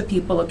types of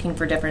people looking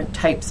for different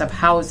types of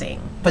housing.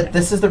 But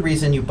this is the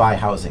reason you buy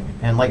housing.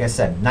 And like I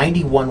said,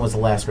 91 was the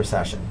last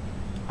recession.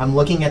 I'm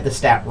looking at the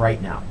stat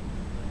right now.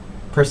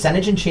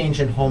 Percentage and change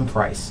in home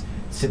price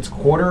since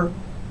quarter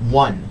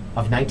 1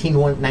 of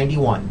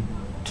 1991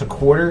 to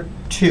quarter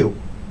 2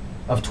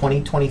 of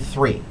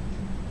 2023.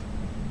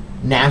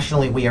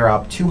 Nationally, we are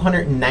up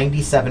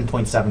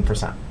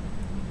 297.7%.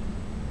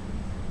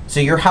 So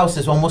your house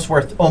is almost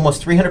worth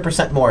almost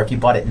 300% more if you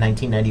bought it in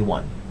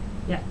 1991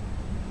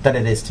 than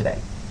it is today.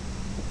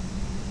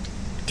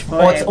 Boy,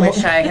 I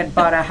wish I had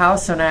bought a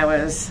house when I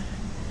was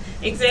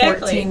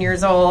 14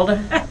 years old.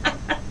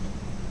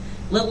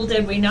 Little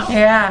did we know.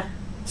 Yeah.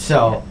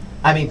 So,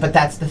 I mean, but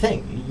that's the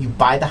thing. You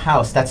buy the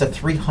house, that's a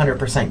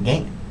 300%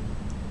 gain.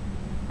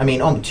 I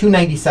mean,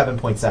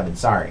 297.7,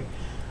 sorry.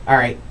 All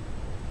right.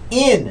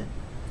 In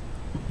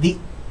the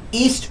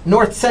East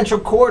North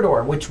Central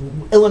Corridor, which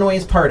Illinois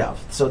is part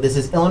of. So this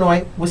is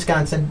Illinois,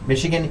 Wisconsin,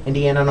 Michigan,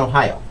 Indiana, and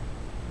Ohio.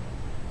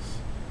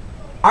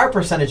 Our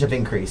percentage of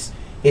increase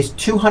is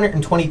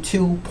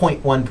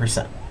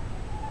 222.1%.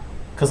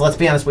 Because let's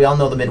be honest, we all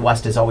know the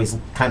Midwest is always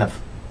kind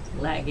of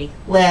laggy.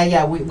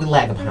 We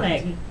lag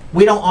behind.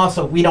 We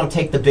don't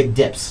take the big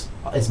dips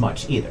as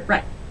much either.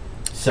 Right.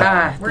 So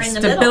we're the in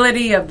the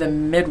stability middle of the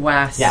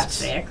Midwest.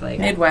 Yes. Exactly.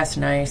 Midwest,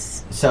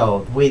 nice. So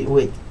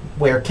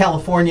where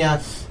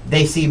California,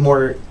 they see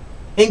more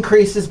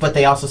increases, but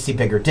they also see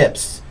bigger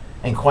dips,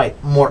 and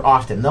quite more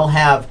often.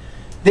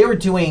 They were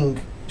doing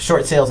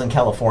short sales in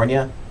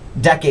California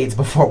decades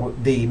before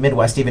the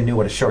Midwest even knew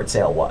what a short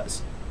sale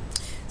was.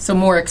 So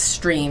more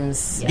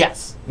extremes.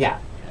 Yes. Yeah.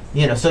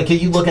 So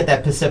you look at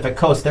that Pacific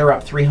Coast, they're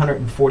up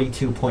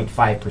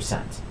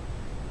 342.5%.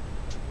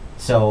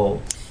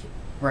 So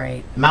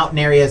Right. mountain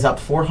area is up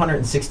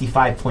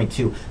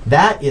 465.2.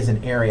 That is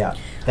an area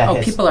that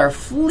has people are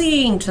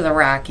fleeing to the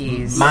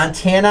Rockies.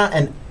 Montana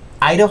and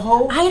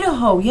Idaho.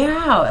 Idaho,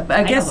 yeah.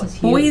 I guess Idaho's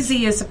huge.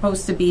 Boise is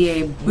supposed to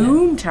be a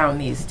boom town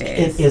these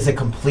days. It is a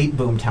complete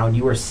boom town.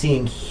 You are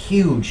seeing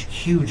huge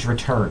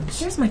returns.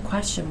 Here's my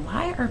question.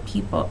 Why are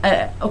people...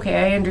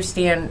 okay, I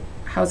understand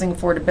housing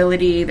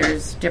affordability.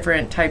 There's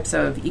different types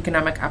of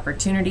economic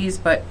opportunities,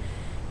 but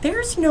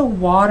there's no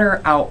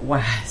water out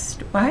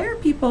west. Why are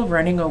people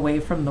running away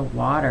from the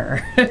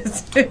water?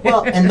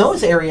 Well, in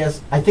those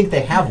areas, I think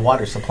they have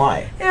water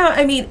supply. Yeah,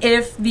 I mean,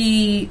 if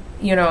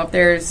if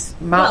there's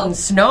mountain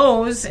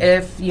snows,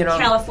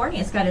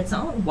 California's got its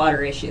own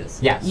water issues.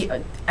 Yes.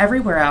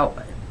 Everywhere out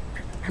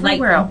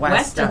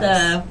west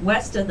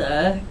west of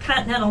the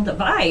Continental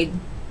Divide,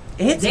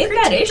 it's they've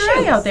pretty got dry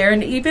issues. out there,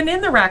 and even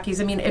in the Rockies.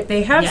 I mean, if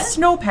they have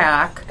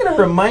snowpack, I'm going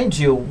to remind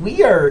you,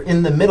 we are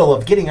in the middle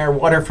of getting our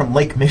water from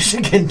Lake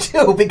Michigan,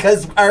 too,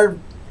 because our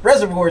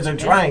reservoirs are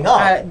drying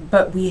up.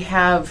 but we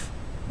have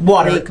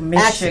Water Lake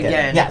Michigan.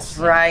 accident. Yes.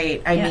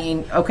 Right. I Yeah.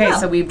 mean, okay, Well-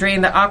 so we've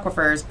drained the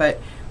aquifers,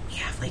 but we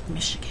have Lake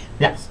Michigan.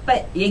 Yes.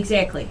 But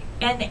exactly,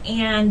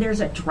 and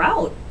there's a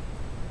drought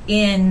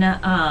in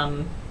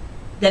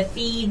that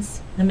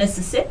feeds the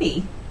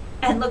Mississippi.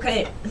 And look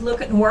at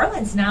New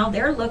Orleans now.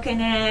 They're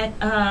looking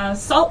at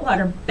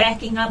saltwater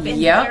backing up into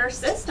their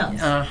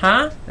systems.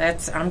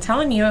 I'm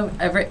telling you.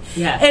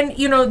 Yeah. And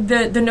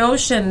the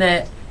notion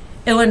that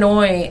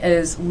Illinois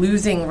is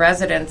losing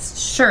residents.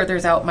 Sure,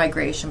 there's out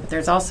migration, but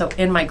there's also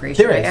in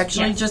migration. There is. I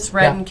actually Yes. just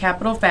read Yeah. in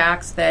Capital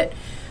Facts that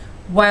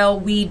while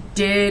we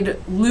did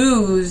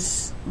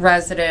lose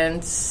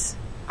residents,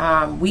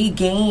 we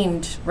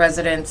gained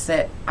residents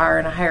that are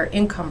in a higher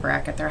income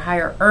bracket. They're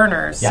higher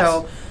earners. Yes.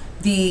 So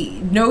the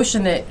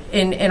notion that,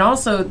 and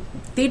also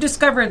they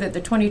discovered that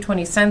the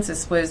 2020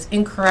 census was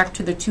incorrect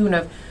to the tune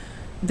of,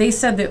 they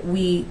said that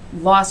we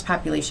lost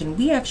population.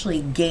 We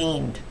actually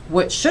gained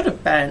what should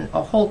have been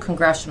a whole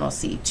congressional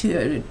seat,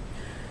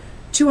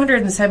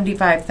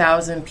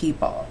 275,000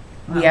 people.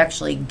 Wow. We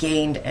actually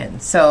gained in.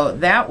 So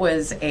that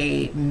was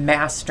a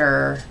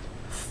master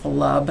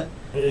flub.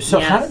 So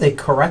how do they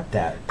correct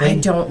that? I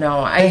don't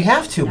know. They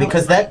have to,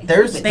 because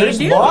there's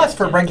do. laws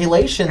for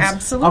regulations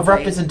Absolutely. of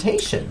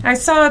representation. I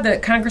saw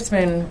that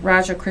Congressman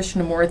Raja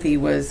Krishnamurthy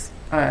was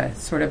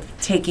sort of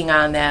taking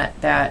on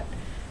that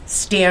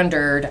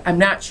standard. I'm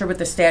not sure what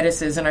the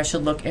status is, and I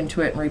should look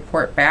into it and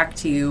report back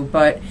to you.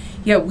 But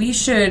yeah, we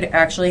should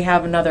actually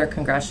have another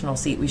congressional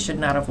seat. We should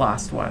not have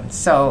lost one.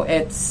 So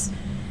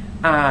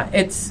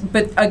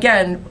but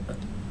again,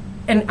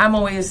 and I'm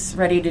always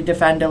ready to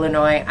defend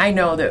Illinois. I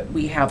know that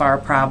we have our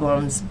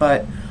problems,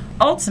 but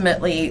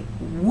ultimately,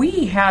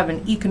 we have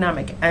an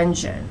economic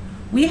engine.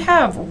 We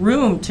have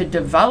room to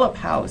develop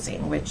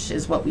housing, which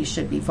is what we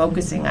should be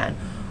focusing on.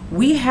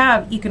 We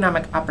have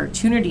economic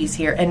opportunities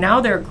here, and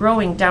now they're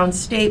growing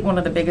downstate. One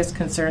of the biggest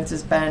concerns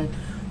has been,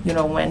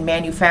 when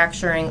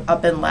manufacturing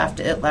up and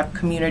left, it left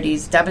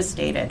communities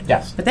devastated.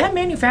 Yes. But that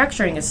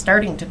manufacturing is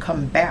starting to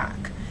come back.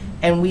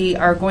 And we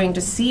are going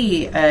to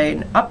see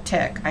an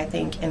uptick, I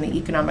think, in the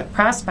economic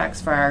prospects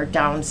for our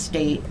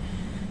downstate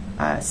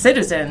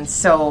citizens.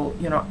 So,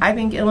 I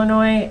think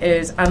Illinois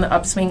is on the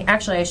upswing.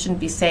 Actually, I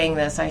shouldn't be saying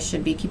this. I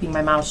should be keeping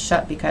my mouth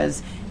shut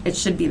because it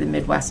should be the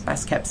Midwest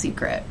best kept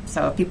secret.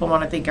 So if people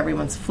want to think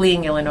everyone's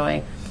fleeing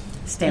Illinois,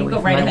 stay away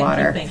from my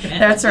water.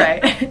 That's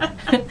right.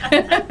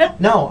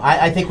 No,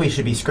 I think we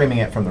should be screaming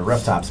it from the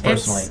rooftops,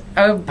 personally.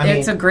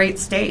 It's a great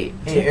state.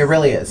 It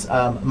really is.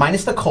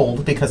 Minus the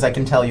cold, because I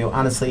can tell you,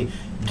 honestly,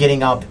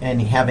 getting up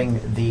and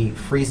having the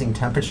freezing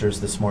temperatures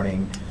this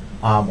morning,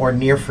 or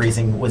near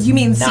freezing, was You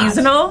mean not.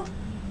 seasonal?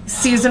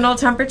 Seasonal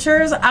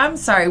temperatures? I'm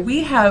sorry.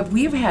 We've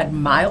had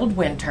mild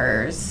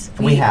winters.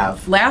 We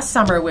have. Last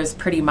summer was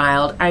pretty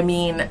mild. I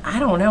mean, I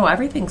don't know.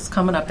 Everything's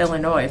coming up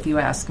Illinois, if you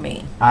ask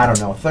me. I don't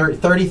know.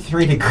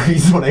 33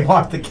 degrees when I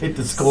walked the kid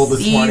to school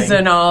this morning.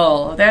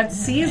 Seasonal. That's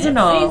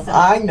seasonal.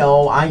 I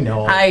know.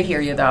 I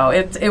hear you, though.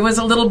 It was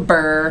a little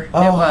burr.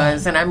 Oh. It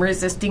was. And I'm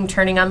resisting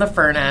turning on the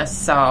furnace,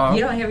 so...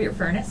 You don't have your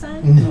furnace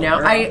on? No.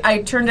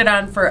 I turned it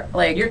on for,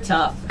 You're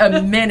tough.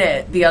 a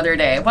minute the other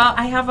day. Well,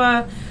 I have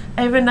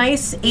a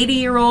nice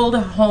 80-year-old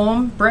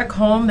home, brick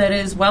home that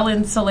is well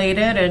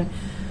insulated, and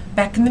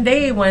back in the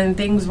day when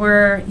things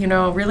were,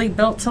 really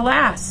built to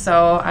last. So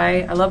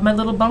I love my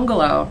little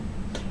bungalow.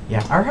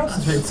 Yeah, our house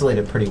is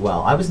insulated pretty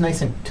well. I was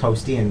nice and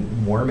toasty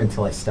and warm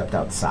until I stepped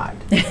outside.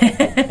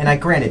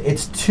 And granted,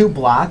 it's 2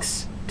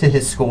 blocks to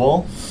his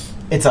school.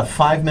 It's a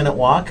 5-minute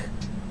walk,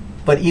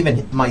 but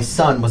even my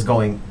son was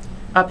going,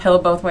 Uphill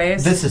both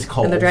ways? This is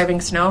cold. In the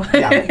driving snow?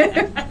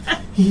 Yeah.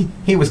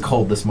 He was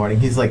cold this morning.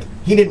 He's like,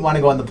 he didn't want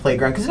to go on the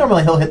playground, because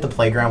normally he'll hit the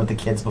playground with the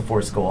kids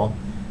before school.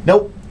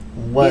 Nope.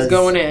 He's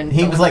going in.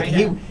 He was like,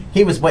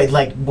 he was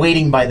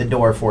waiting by the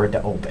door for it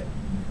to open.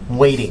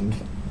 Waiting.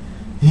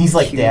 He's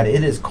like, Dad,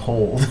 it is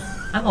cold.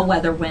 I'm a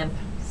weather wimp,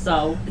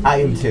 so...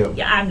 I am too.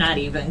 Yeah, I'm not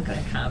even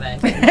going to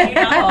comment. You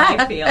know how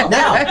I feel.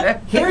 Now,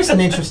 here's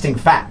an interesting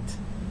fact.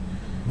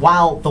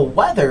 While the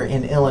weather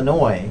in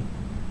Illinois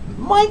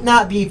might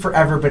not be for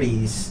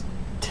everybody's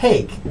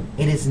take.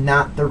 It is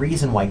not the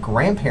reason why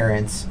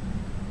grandparents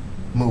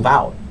move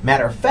out.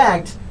 Matter of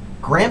fact,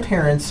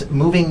 grandparents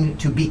moving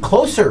to be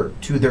closer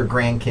to their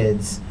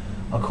grandkids,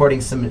 according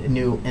to some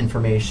new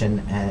information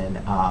and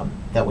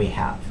that we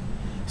have.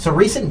 So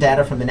recent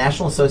data from the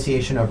National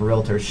Association of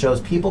Realtors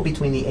shows people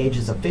between the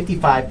ages of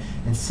 55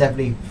 and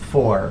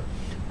 74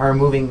 are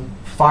moving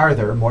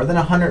farther, more than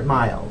 100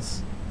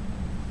 miles.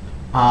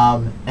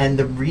 And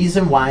the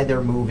reason why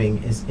they're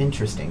moving is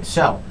interesting.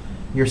 So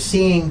you're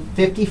seeing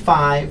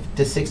 55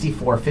 to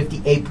 64,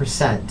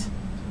 58%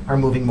 are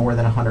moving more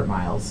than 100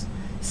 miles.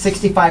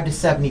 65 to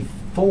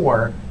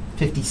 74,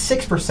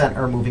 56%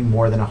 are moving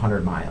more than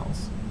 100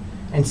 miles.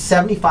 And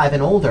 75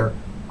 and older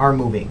are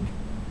moving.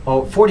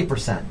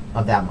 40%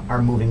 of them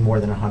are moving more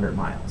than 100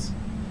 miles.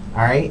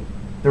 All right?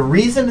 The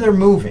reason they're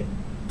moving,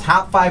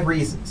 top 5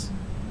 reasons.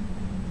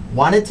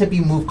 Wanted to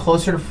be moved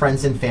closer to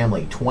friends and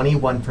family,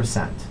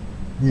 21%.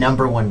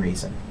 Number 1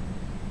 reason.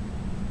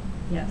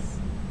 Yes.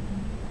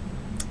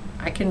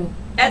 I can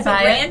As a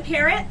buy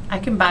grandparent, I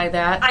can buy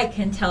that. I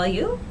can tell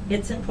you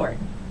it's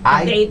important.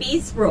 I-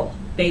 Babies rule.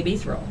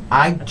 Babies rule.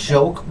 I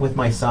joke with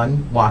my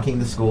son walking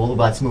to school,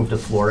 let's move to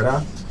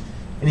Florida.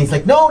 And he's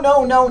like, no.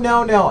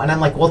 And I'm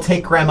like, we'll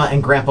take grandma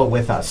and grandpa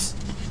with us.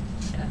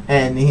 Yeah.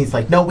 And he's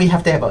like, no, we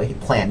have to have a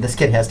plan. This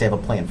kid has to have a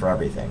plan for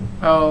everything.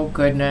 Oh,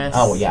 goodness.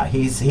 Oh, yeah,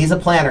 he's a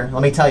planner,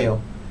 let me tell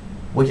you.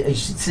 You should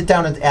sit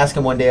down and ask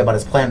him one day about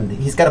his plan.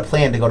 He's got a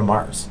plan to go to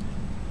Mars.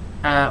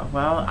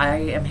 Well, I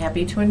am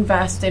happy to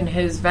invest in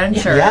his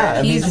venture. Yeah,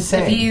 I mean, If just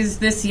saying. he's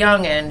this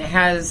young and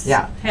has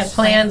Has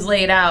plans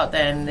laid out,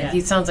 then Yeah.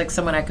 he sounds like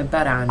someone I could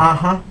bet on.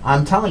 Uh-huh,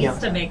 I'm telling He you.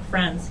 used to make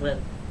friends with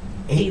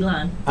He-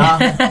 Elon.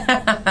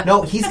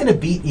 No, he's going to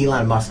beat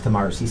Elon Musk to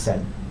Mars, he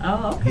said.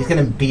 Oh, okay. He's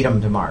going to beat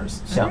him to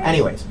Mars. So, All right.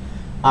 anyways.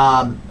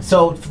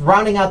 So,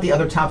 rounding out the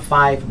other top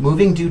 5,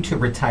 moving due to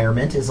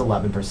retirement is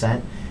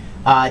 11%.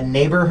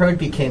 Neighborhood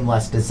became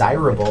less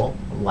desirable,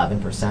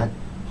 11%.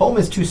 Home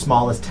is too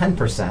small is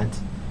 10%.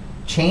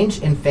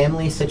 Change in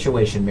family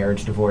situation,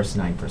 marriage, divorce,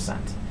 9%.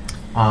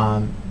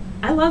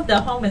 I love the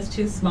home is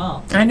too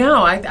small. I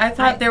know. I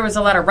thought there was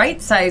a lot of right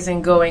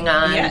sizing going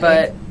on,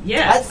 but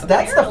yes,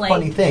 That's the apparently.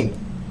 funny thing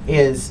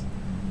is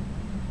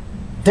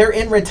they're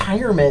in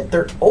retirement.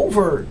 They're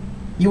over.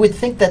 You would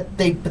think that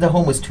the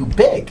home was too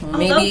big. Although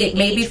maybe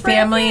the age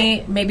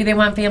family. Maybe they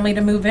want family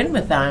to move in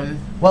with them.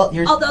 Well,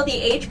 you're Although the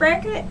age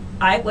bracket,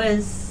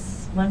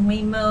 when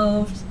we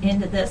moved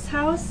into this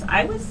house,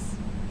 I was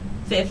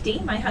 50.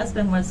 My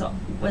husband was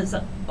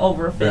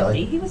over 50.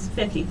 Really? He was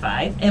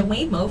 55, and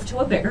we moved to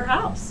a bigger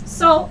house.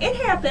 So it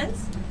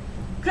happens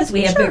because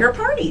we have Sure. bigger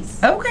parties.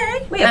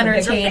 Okay. We have a bigger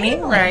entertaining,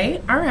 family.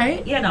 right? All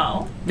right. You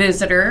know,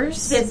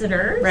 Visitors.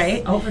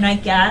 right?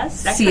 Overnight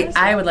guests. That See, kind of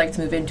stuff. I would like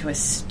to move into a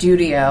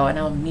studio, and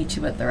I'll meet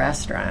you at the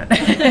restaurant.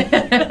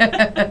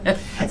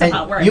 That's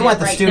about where and you I'm want at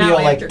the right studio now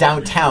like after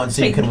downtown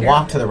so you taking can care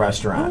walk of to the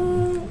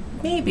restaurant.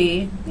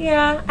 Maybe.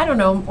 Yeah. I don't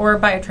know. Or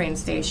by a train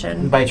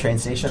station. By a train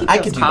station. Keep I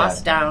those could do costs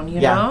that. down, you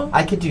yeah, know?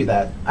 I could do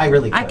that. I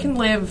really could. I can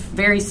live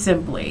very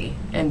simply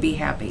and be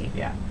happy.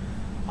 Yeah.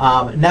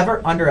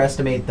 Never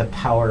underestimate the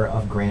power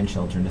of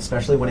grandchildren,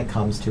 especially when it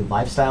comes to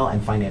lifestyle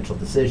and financial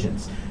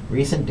decisions.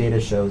 Recent data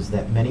shows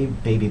that many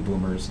baby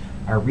boomers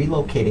are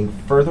relocating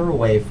further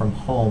away from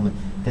home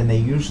than they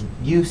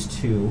used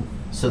to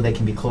so they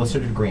can be closer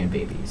to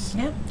grandbabies.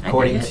 Yeah. I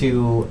According get it.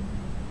 to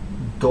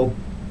Go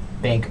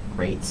Bank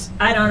rates.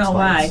 I don't know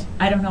Explains.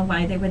 why. I don't know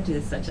why they would do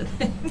such a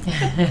thing.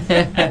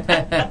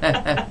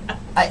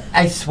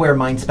 I swear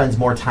mine spends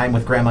more time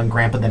with grandma and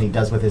grandpa than he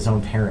does with his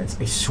own parents.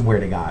 I swear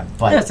to God.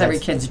 But That's every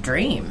kid's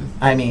dream.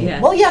 I mean, Yeah.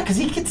 well, yeah, because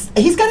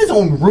he's got his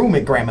own room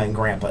at grandma and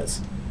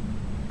grandpa's.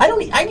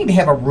 I need to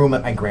have a room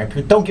at my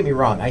grandparents. Don't get me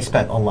wrong. I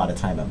spent a lot of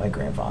time at my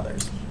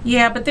grandfather's.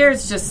 Yeah, but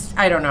there's just,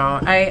 I don't know.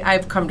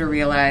 I've come to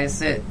realize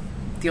that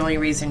the only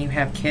reason you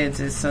have kids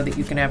is so that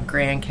you can have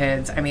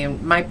grandkids. I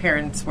mean, my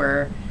parents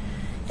were,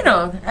 you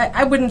know,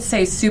 I wouldn't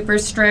say super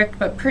strict,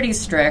 but pretty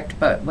strict.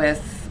 But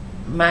with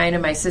mine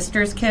and my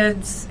sister's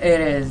kids, it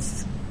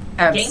is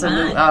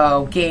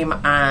absolute. Game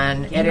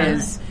on. It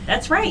is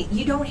That's right.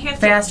 You don't have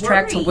fast to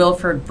track to worry.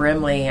 Wilford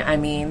Brimley. I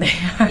mean, they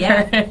are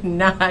Yeah.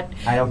 not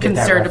I don't get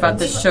that concerned about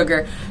the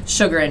reference.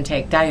 sugar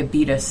intake,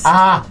 diabetes.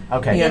 Ah,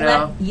 okay. You You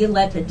know.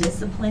 let the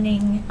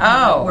disciplining,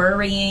 Oh. the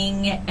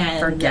worrying, and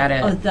Forget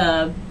it.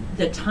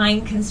 The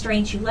time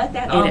constraints. You let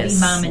that It all be is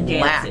mom and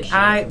dad's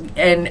slack.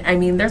 issue. I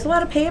mean, there's a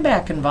lot of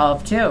payback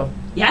involved too.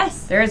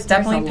 Yes, There is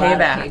definitely there's a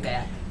lot of payback.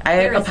 payback. I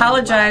There is a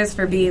apologize lot.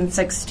 for being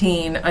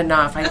 16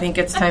 enough. I think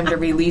it's time to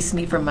release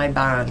me from my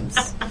bonds.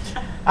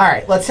 All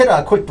right, let's hit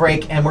a quick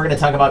break, and we're going to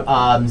talk about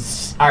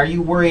are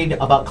you worried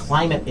about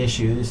climate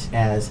issues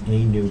as a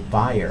new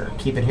buyer?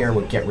 Keep it here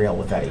with Get Real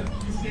with Eddie.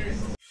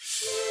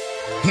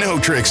 No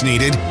tricks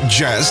needed,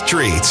 just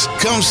treats.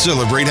 Come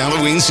celebrate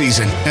Halloween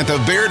season at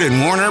the Baird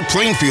 & Warner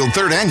Plainfield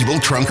 3rd Annual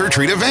Trunk or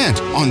Treat event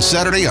on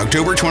Saturday,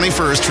 October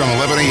 21st from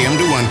 11 a.m.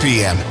 to 1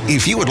 p.m.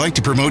 If you would like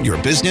to promote your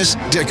business,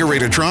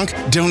 decorate a trunk,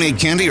 donate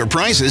candy or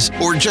prizes,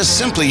 or just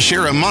simply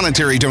share a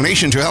monetary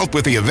donation to help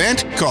with the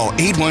event, call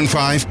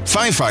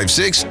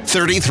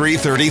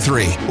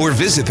 815-556-3333 or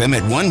visit them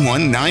at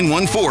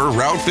 11914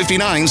 Route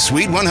 59,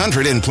 Suite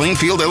 100 in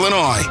Plainfield,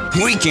 Illinois.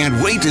 We can't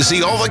wait to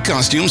see all the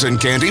costumes and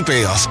candy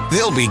payoffs.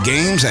 There'll be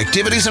games,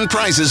 activities, and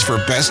prizes for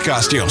best costumes.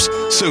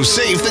 So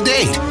save the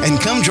date and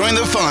come join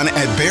the fun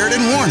at Baird &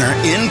 Warner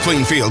in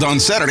Plainfield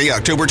on Saturday,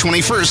 October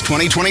 21st,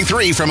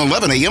 2023 from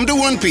 11 a.m. to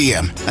 1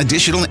 p.m.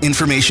 Additional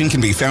information can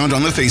be found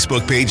on the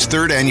Facebook page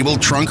 3rd Annual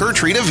Trunk or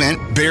Treat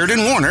event, Baird &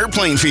 Warner,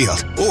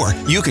 Plainfield. Or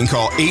you can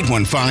call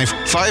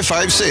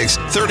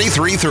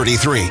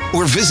 815-556-3333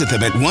 or visit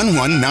them at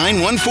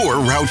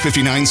 11914 Route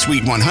 59,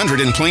 Suite 100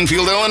 in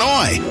Plainfield,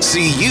 Illinois.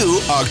 See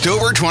you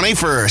October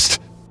 21st.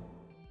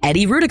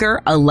 Eddie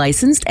Rudiger, a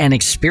licensed and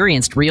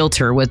experienced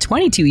realtor with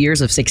 22 years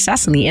of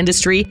success in the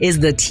industry, is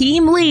the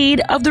team lead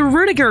of the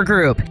Rudiger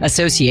Group,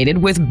 associated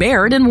with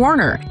Baird &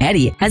 Warner.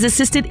 Eddie has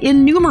assisted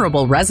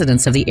innumerable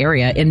residents of the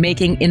area in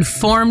making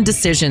informed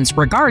decisions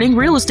regarding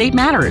real estate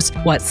matters.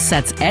 What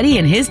sets Eddie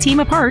and his team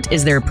apart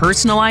is their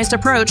personalized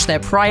approach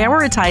that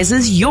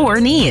prioritizes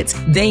your needs.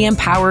 They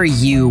empower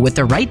you with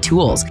the right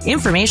tools,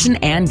 information,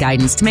 and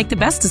guidance to make the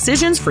best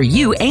decisions for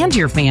you and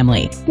your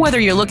family. Whether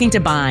you're looking to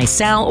buy,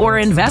 sell, or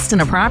invest in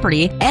a property,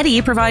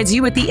 Eddie provides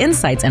you with the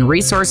insights and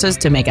resources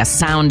to make a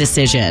sound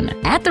decision.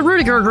 At the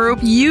Rudiger Group,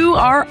 you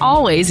are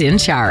always in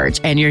charge,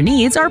 and your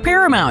needs are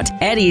paramount.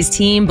 Eddie's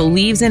team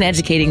believes in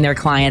educating their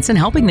clients and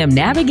helping them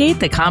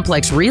navigate the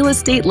complex real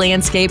estate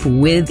landscape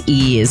with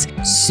ease.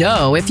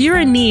 So, if you're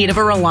in need of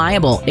a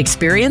reliable,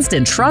 experienced,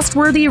 and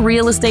trustworthy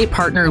real estate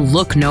partner,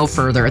 look no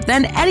further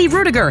than Eddie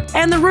Rudiger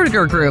and the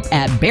Rudiger Group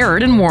at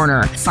Baird &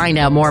 Warner. Find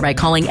out more by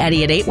calling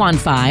Eddie at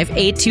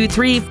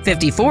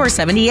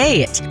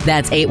 815-823-5478.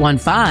 That's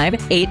 815-823-LIST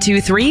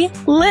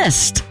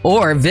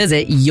or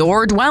visit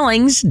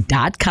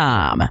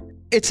yourdwellings.com.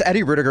 It's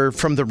Eddie Rudiger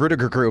from the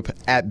Rudiger Group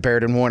at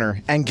Baird &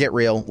 Warner and Get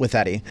Real with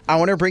Eddie. I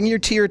want to bring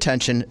to your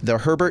attention the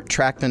Herbert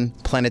Trackman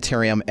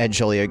Planetarium at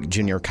Joliet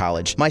Junior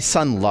College. My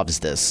son loves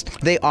this.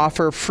 They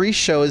offer free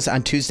shows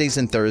on Tuesdays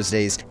and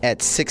Thursdays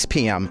at 6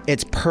 p.m.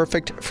 It's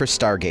perfect for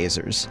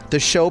stargazers. The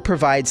show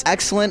provides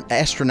excellent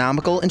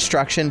astronomical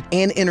instruction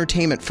and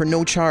entertainment for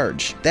no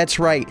charge. That's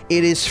right,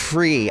 it is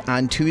free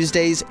on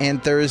Tuesdays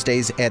and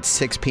Thursdays at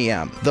 6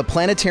 p.m. The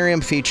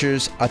planetarium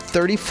features a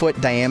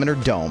 30-foot diameter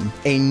dome,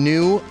 a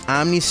new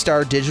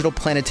OmniStar digital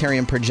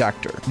planetarium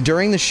projector.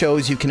 During the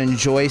shows, you can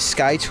enjoy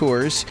sky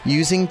tours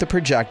using the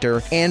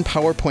projector and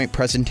PowerPoint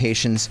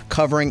presentations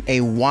covering a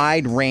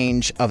wide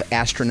range of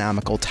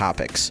astronomical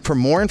topics. For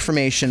more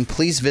information,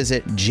 please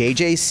visit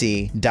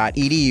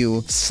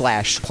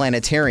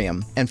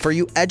jjc.edu/planetarium. And for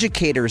you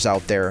educators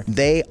out there,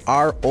 they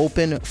are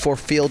open for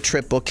field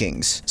trip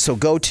bookings. So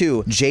go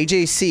to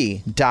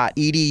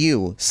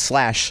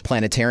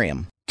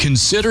jjc.edu/planetarium.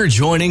 Consider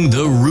joining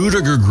the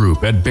Rudiger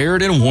Group at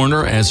Baird &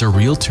 Warner as a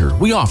realtor.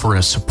 We offer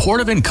a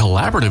supportive and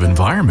collaborative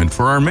environment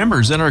for our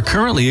members and are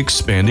currently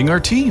expanding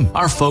our team.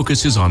 Our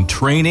focus is on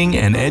training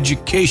and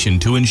education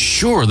to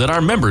ensure that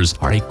our members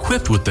are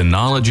equipped with the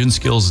knowledge and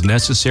skills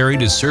necessary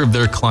to serve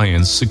their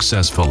clients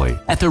successfully.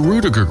 At the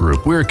Rudiger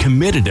Group, we are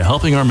committed to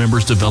helping our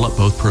members develop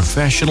both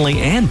professionally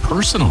and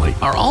personally.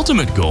 Our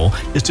ultimate goal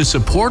is to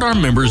support our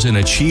members in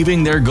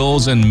achieving their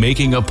goals and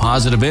making a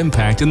positive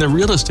impact in the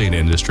real estate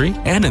industry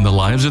and in the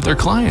lives of their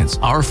clients.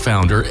 Our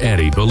founder,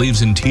 Eddie,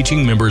 believes in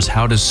teaching members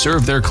how to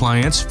serve their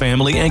clients,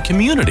 family, and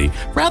community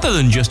rather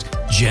than just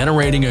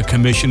generating a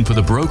commission for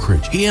the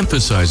brokerage. He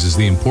emphasizes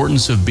the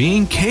importance of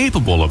being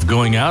capable of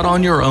going out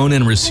on your own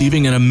and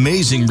receiving an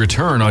amazing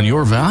return on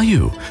your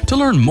value. To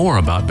learn more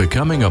about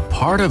becoming a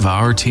part of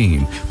our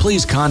team,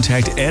 please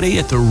contact Eddie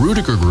at the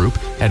Rudiger Group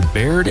at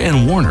Baird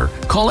 & Warner.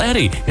 Call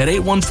Eddie at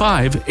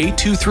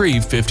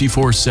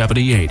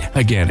 815-823-5478.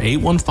 Again,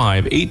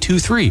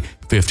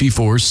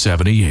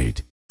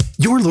 815-823-5478.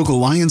 Your local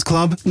Lions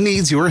Club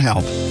needs your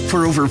help.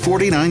 For over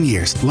 49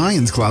 years,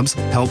 Lions Clubs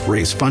help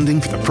raise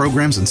funding for the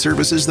programs and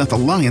services that the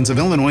Lions of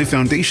Illinois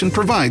Foundation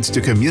provides to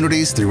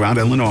communities throughout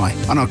Illinois.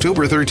 On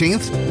October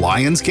 13th,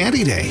 Lions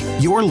Candy Day.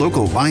 Your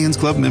local Lions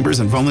Club members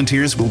and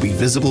volunteers will be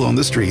visible on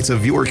the streets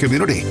of your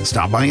community.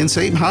 Stop by and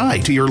say hi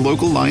to your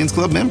local Lions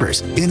Club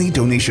members. Any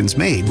donations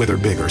made, whether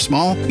big or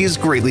small, is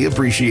greatly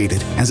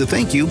appreciated. As a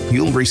thank you,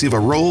 you'll receive a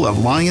roll of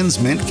Lions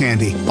Mint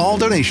Candy. All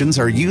donations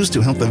are used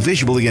to help the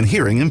visually and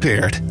hearing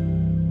impaired.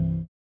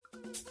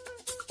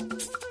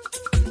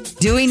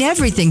 Doing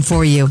everything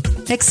for you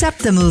except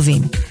the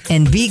moving,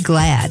 and be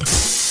glad.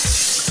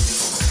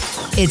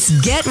 It's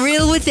Get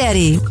Real with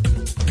Eddie.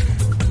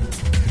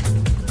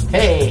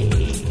 Hey,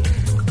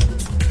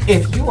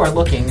 if you are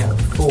looking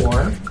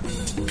for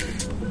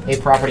a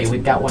property,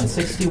 we've got one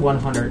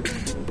 6100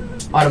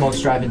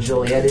 Automos Drive in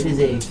Joliet. It is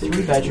a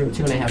 3-bedroom,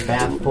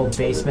 2.5-bath, full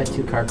basement,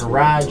 2-car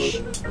garage.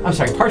 I'm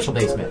sorry, partial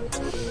basement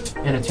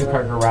and a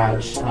 2-car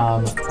garage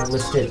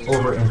listed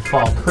over in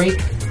Fall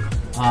Creek.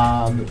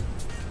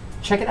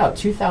 check it out.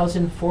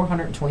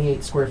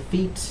 2,428 square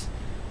feet.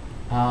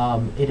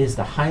 It is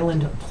the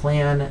Highland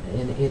Plan,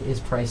 and it is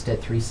priced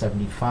at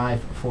 $375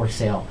 for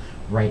sale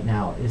right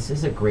now. This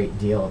is a great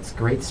deal. It's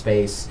great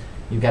space.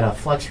 You've got a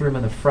flex room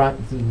in the front.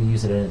 You can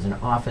use it as an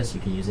office.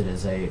 You can use it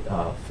as a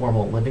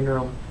formal living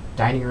room,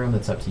 dining room.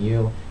 That's up to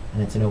you.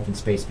 And it's an open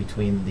space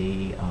between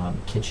the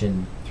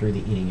kitchen through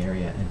the eating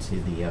area into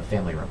the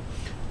family room.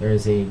 There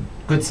is a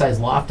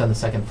good-sized loft on the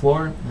second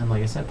floor, and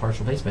like I said,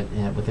 partial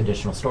basement with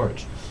additional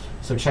storage.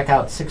 So check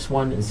out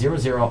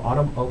 6100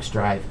 Autumn Oaks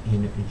Drive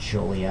in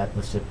Joliet,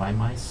 listed by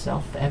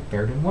myself at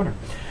Baird & Warner.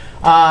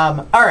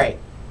 All right.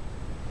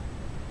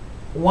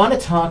 Want to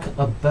talk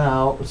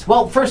about...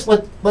 Well, first,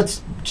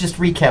 let's just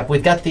recap.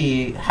 We've got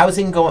the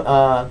housing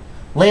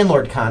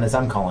Landlord Con, as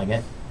I'm calling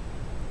it,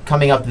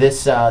 coming up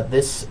this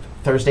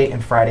Thursday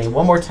and Friday.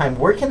 One more time,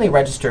 where can they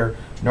register,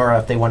 Nora,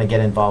 if they want to get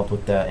involved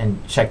with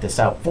and check this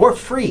out for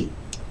free?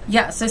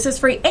 Yes, this is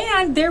free,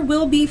 and there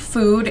will be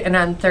food, and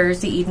on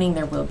Thursday evening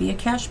there will be a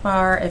cash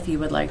bar if you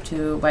would like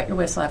to wet your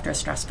whistle after a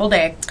stressful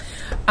day.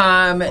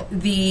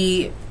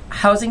 The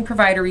Housing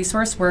Provider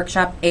Resource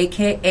Workshop,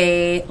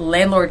 aka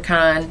Landlord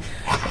Con,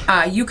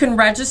 you can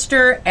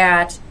register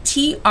at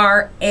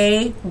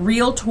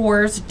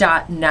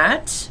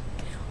trarealtors.net.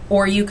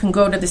 Or you can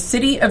go to the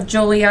City of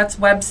Joliet's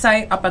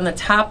website. Up on the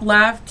top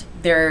left,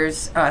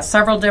 there's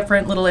several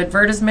different little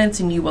advertisements,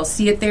 and you will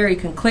see it there. You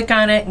can click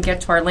on it and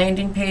get to our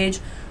landing page.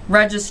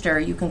 Register.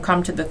 You can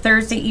come to the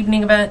Thursday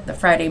evening event, the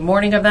Friday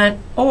morning event,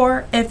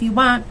 or if you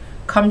want,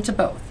 come to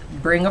both.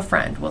 Bring a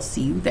friend. We'll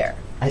see you there.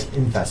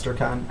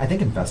 InvestorCon? I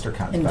think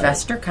InvestorCon.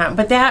 InvestorCon.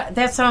 But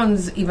that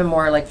sounds even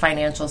more like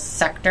financial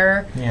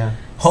sector. Yeah.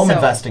 Home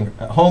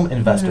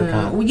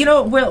InvestorCon. You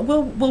know,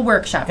 we'll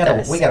workshop this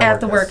at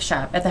the this.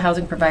 workshop, at the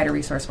Housing Provider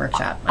Resource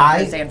Workshop on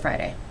Thursday and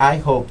Friday. I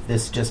hope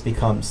this just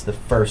becomes the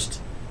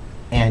first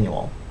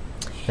annual,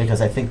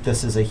 because I think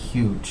this is a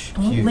huge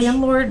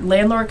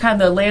Landlord Con.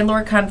 The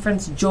Landlord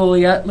Conference,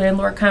 Joliet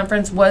Landlord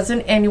Conference, was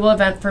an annual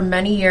event for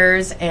many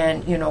years,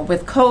 and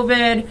with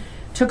COVID,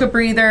 took a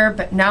breather,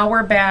 but now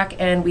we're back,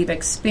 and we've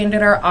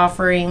expanded our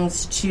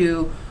offerings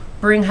to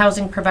bring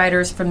housing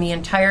providers from the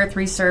entire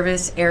Three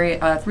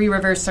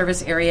Rivers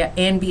service area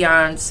and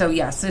beyond. So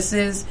yes,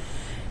 it's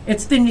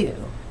the new,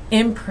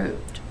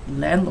 improved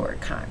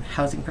Landlord Con,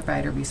 Housing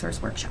Provider Resource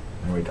Workshop.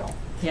 There we go.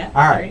 Yeah.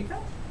 All right. There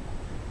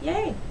you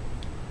go. Yay.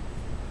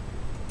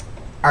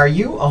 Are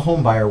you a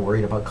home buyer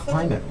worried about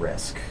climate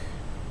risk?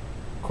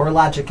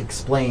 CoreLogic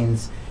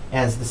explains,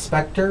 as the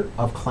specter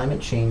of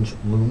climate change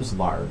looms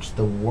large,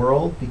 the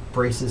world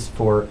braces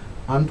for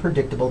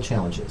unpredictable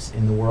challenges.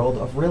 In the world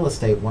of real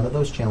estate, one of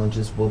those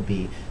challenges will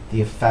be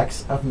the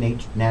effects of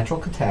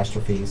natural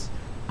catastrophes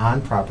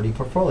on property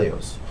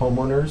portfolios,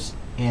 homeowners,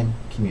 and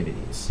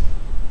communities.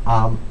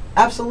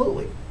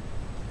 Absolutely.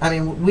 I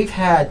mean, we've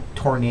had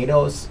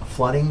tornadoes,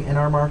 flooding in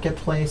our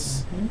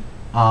marketplace.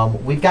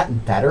 Mm-hmm. We've gotten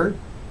better,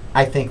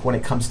 I think, when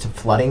it comes to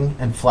flooding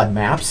and flood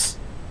maps.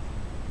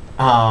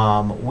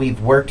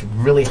 We've worked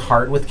really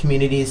hard with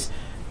communities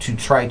to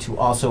try to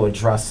also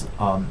address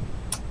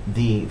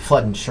the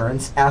flood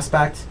insurance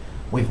aspect.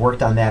 We've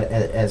worked on that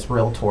as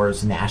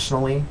realtors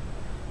nationally.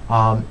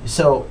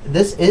 So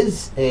this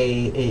is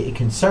a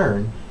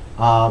concern.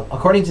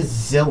 According to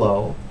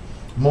Zillow,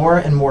 more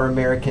and more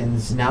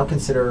Americans now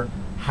consider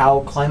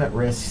how climate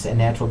risks and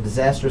natural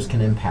disasters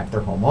can impact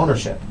their home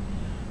ownership.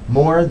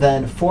 More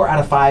than 4 out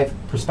of 5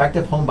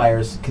 prospective home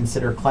buyers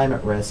consider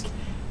climate risk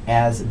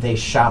as they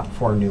shop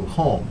for a new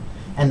home.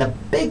 And the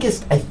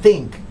biggest, I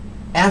think,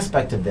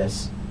 aspect of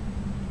this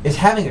is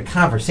having a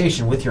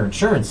conversation with your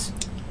insurance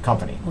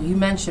company. Well, you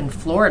mentioned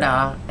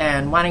Florida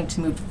and wanting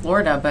to move to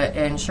Florida, but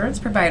insurance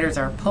providers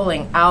are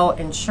pulling out.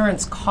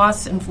 Insurance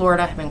costs in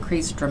Florida have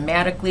increased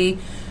dramatically,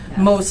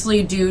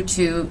 mostly due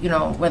to,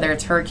 whether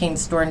it's hurricane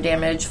storm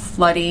damage,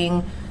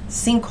 flooding,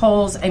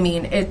 sinkholes. I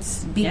mean,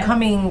 it's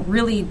becoming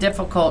really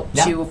difficult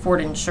to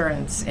afford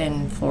insurance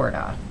in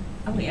Florida.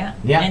 Oh, yeah.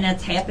 And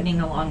it's happening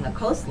along the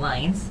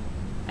coastlines.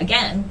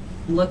 Again,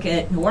 look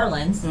at New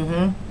Orleans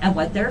and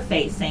what they're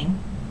facing,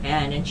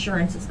 and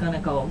insurance is going to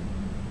go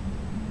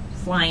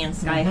flying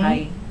sky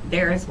high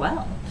there as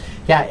well.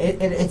 Yeah,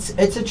 it's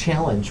a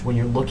challenge when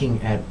you're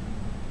looking at,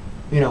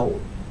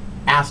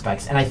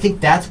 aspects. And I think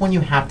that's when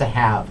you have to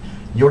have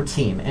your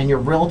team, and your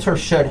realtor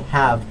should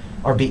have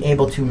or be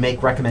able to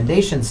make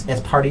recommendations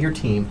as part of your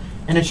team,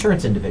 an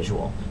insurance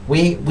individual.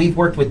 We've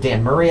worked with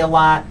Dan Murray a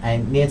lot,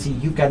 and Nancy,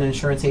 you've got an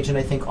insurance agent,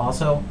 I think,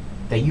 also,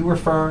 that you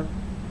refer.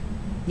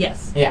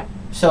 Yes. Yeah.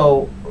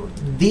 So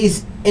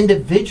these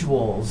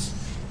individuals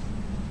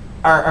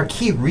are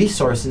key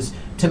resources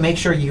to make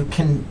sure you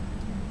can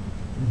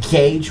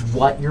gauge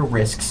what your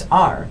risks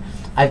are.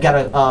 I've got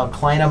a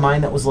client of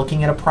mine that was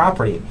looking at a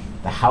property.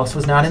 The house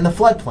was not in the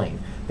floodplain.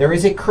 There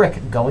is a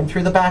creek going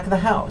through the back of the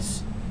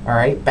house. All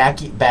right,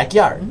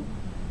 backyard.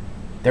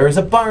 There is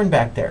a barn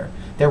back there.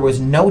 There was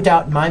no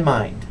doubt in my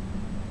mind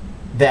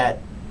that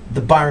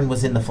the barn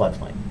was in the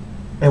floodplain.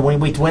 And when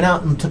we went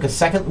out and took a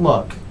second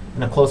look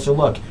and a closer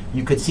look,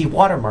 you could see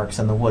watermarks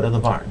on the wood of the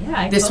barn.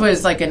 Yeah, This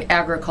was like an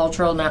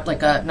agricultural, not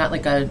like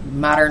a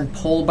modern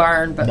pole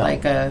barn, but No.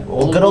 like a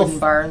Well, old wooden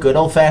barn. Good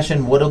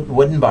old-fashioned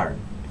wooden barn.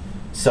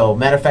 So,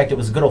 matter of fact, it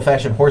was a good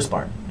old-fashioned horse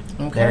barn.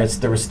 Okay.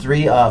 There was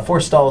 4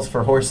 stalls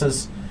for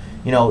horses,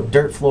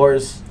 dirt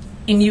floors.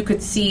 And you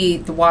could see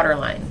the water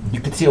line. You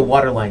could see a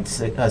water line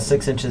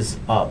 6 inches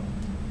up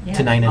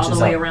to 9 inches all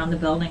the way up. around the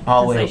building.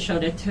 All the way I up.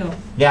 showed it too.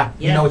 Yeah,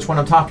 you Yeah. know which one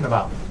I'm talking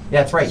about.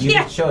 Yeah, that's right. You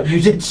Yeah. did show it.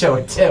 You did show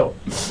it too.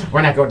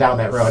 We're not going down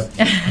that road.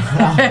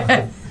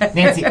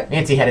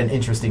 Nancy had an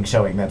interesting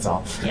showing. That's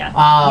all. Yeah.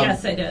 Um,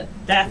 Yes, I did.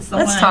 That's the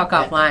Let's one. talk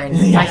offline.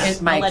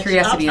 Yes. My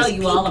curiosity I'll is tell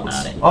you all piqued.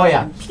 about it. Oh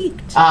yeah.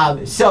 Peaked.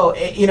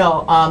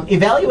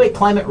 Evaluate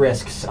climate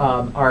risks.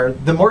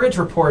 The mortgage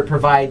report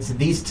provides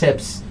these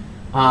tips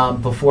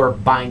before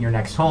buying your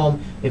next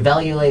home.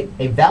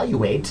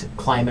 Evaluate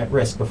climate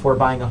risk before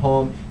buying a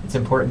home. It's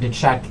important to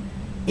check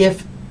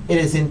if it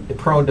is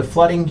prone to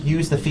flooding.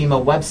 Use the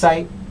FEMA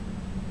website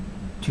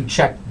to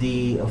check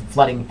the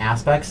flooding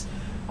aspects.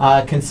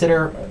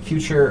 Consider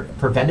future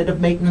preventative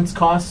maintenance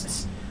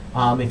costs.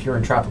 If you're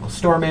in tropical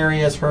storm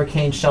areas,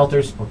 hurricane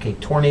shelters,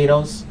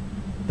 tornadoes,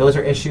 those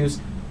are issues.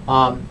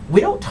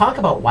 We don't talk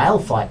about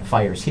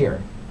wildfires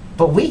here,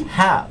 but we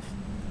have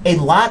a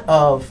lot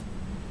of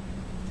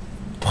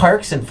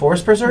parks and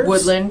forest preserves.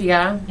 Woodland,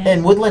 yeah.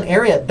 And woodland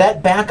area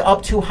that back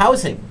up to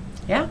housing.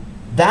 Yeah.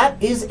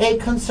 That is a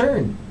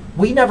concern.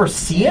 We never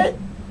see it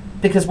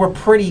because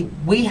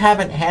we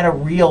haven't had a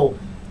real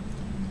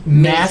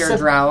Major massive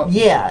drought.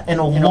 Yeah, in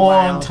a in a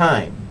long while.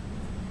 time.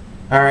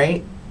 All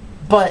right?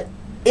 But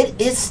it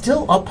is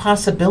still a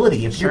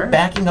possibility if Sure. you're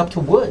backing up to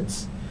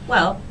woods.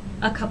 Well,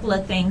 a couple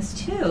of things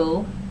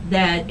too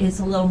that is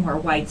a little more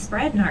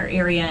widespread in our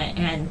area,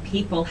 and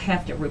people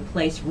have to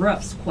replace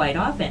roofs quite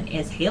often,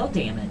 is hail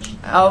damage.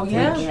 Oh, We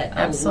yeah. get a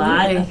Absolutely.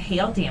 lot of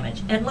hail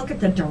damage. And look at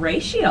the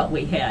derecho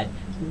we had.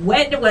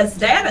 When was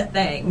that a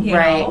thing, you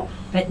Right. know?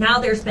 But now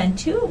there's been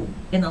 2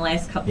 in the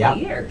last couple Yeah. of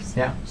years.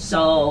 Yeah.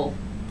 So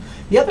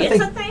The other it's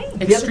thing, a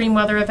thing. Extreme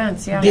weather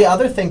events, yeah. The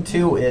other thing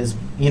too is,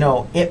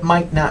 it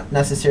might not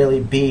necessarily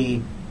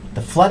be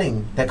the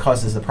flooding that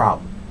causes the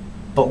problem,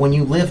 but when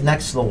you live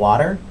next to the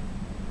water,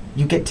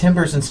 you get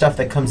timbers and stuff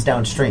that comes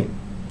downstream.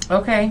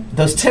 Okay.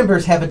 Those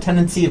timbers have a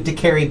tendency to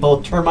carry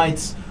both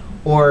termites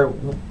or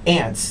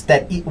ants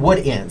that eat wood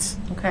ants.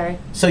 Okay.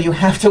 So you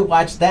have to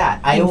watch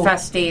that.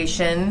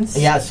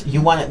 Infestations. Yes,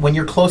 you want it when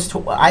you're close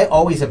to. I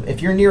always, if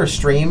you're near a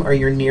stream or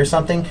you're near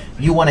something,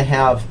 you want to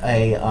have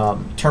a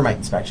termite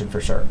inspection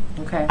for sure.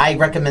 Okay. I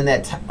recommend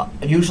that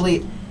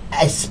usually,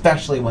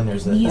 especially when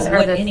there's These a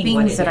are the any things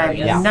wooded that I've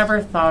areas. Yeah.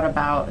 never thought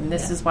about, and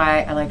this is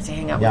why I like to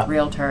hang out Yeah. with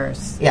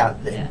realtors. yeah,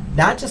 Yeah.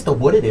 not just the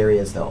wooded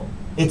areas though.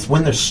 It's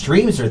when the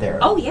streams are there.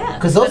 Oh yeah.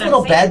 'Cause those But I'm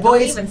little saying, bad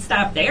boys- don't even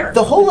stop there.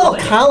 The whole little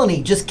Wood.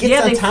 colony just gets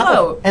Yeah, on they top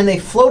float. of, and they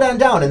float on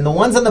down. And the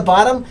ones on the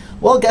bottom,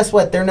 well, guess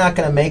what? They're not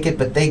going to make it,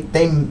 but they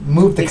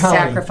move the They colony.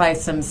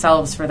 sacrifice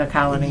themselves for the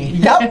colony.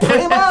 Yep,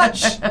 pretty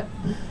much.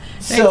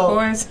 Thanks,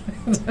 boys.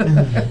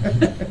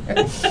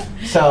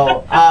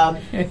 So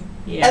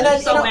Yeah, And then,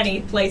 there's so you know-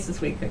 many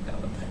places we could go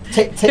with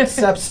it. take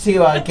steps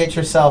to get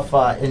yourself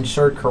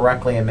insured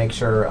correctly and make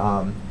sure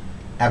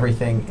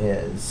everything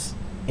is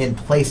in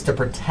place to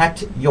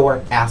protect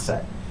your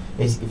asset.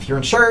 If you're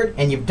insured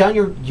and you've done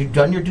your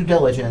due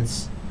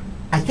diligence,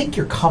 I think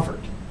you're covered.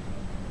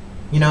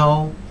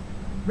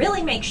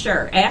 Really make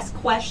sure. Ask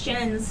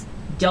questions.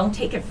 Don't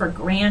take it for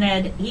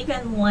granted.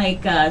 Even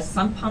like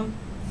sump pump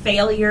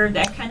failure,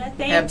 that kind of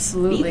thing.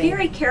 Absolutely. Be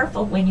very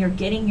careful when you're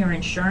getting your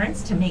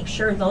insurance to make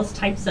sure those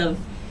types of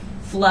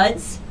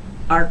floods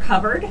are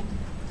covered.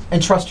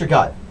 And trust your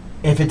gut.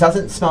 If it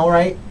doesn't smell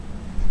right,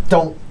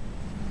 don't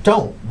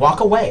walk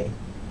away.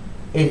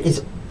 It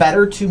is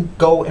better to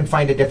go and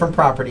find a different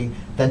property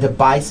than to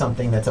buy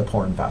something that's a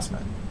poor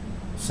investment.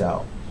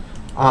 So,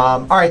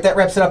 all right, that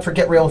wraps it up for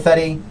Get Real with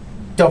Eddie.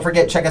 Don't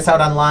forget, check us out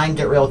online,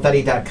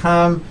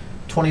 getrealwitheddy.com,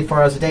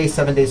 24 hours a day,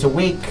 7 days a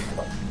week.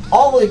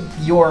 All of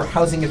your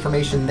housing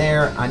information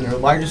there on your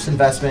largest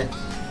investment,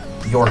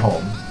 your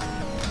home.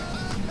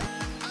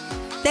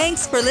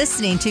 Thanks for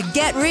listening to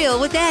Get Real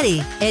with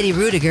Eddie. Eddie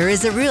Rudiger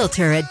is a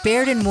realtor at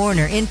Baird &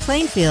 Warner in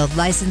Plainfield,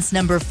 license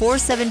number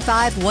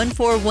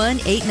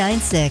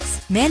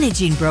 475141896.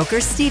 Managing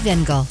broker Steve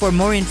Engel. For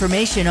more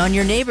information on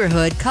your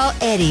neighborhood, call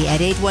Eddie at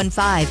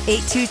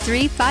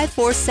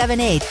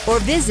 815-823-5478 or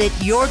visit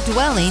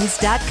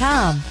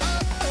yourdwellings.com.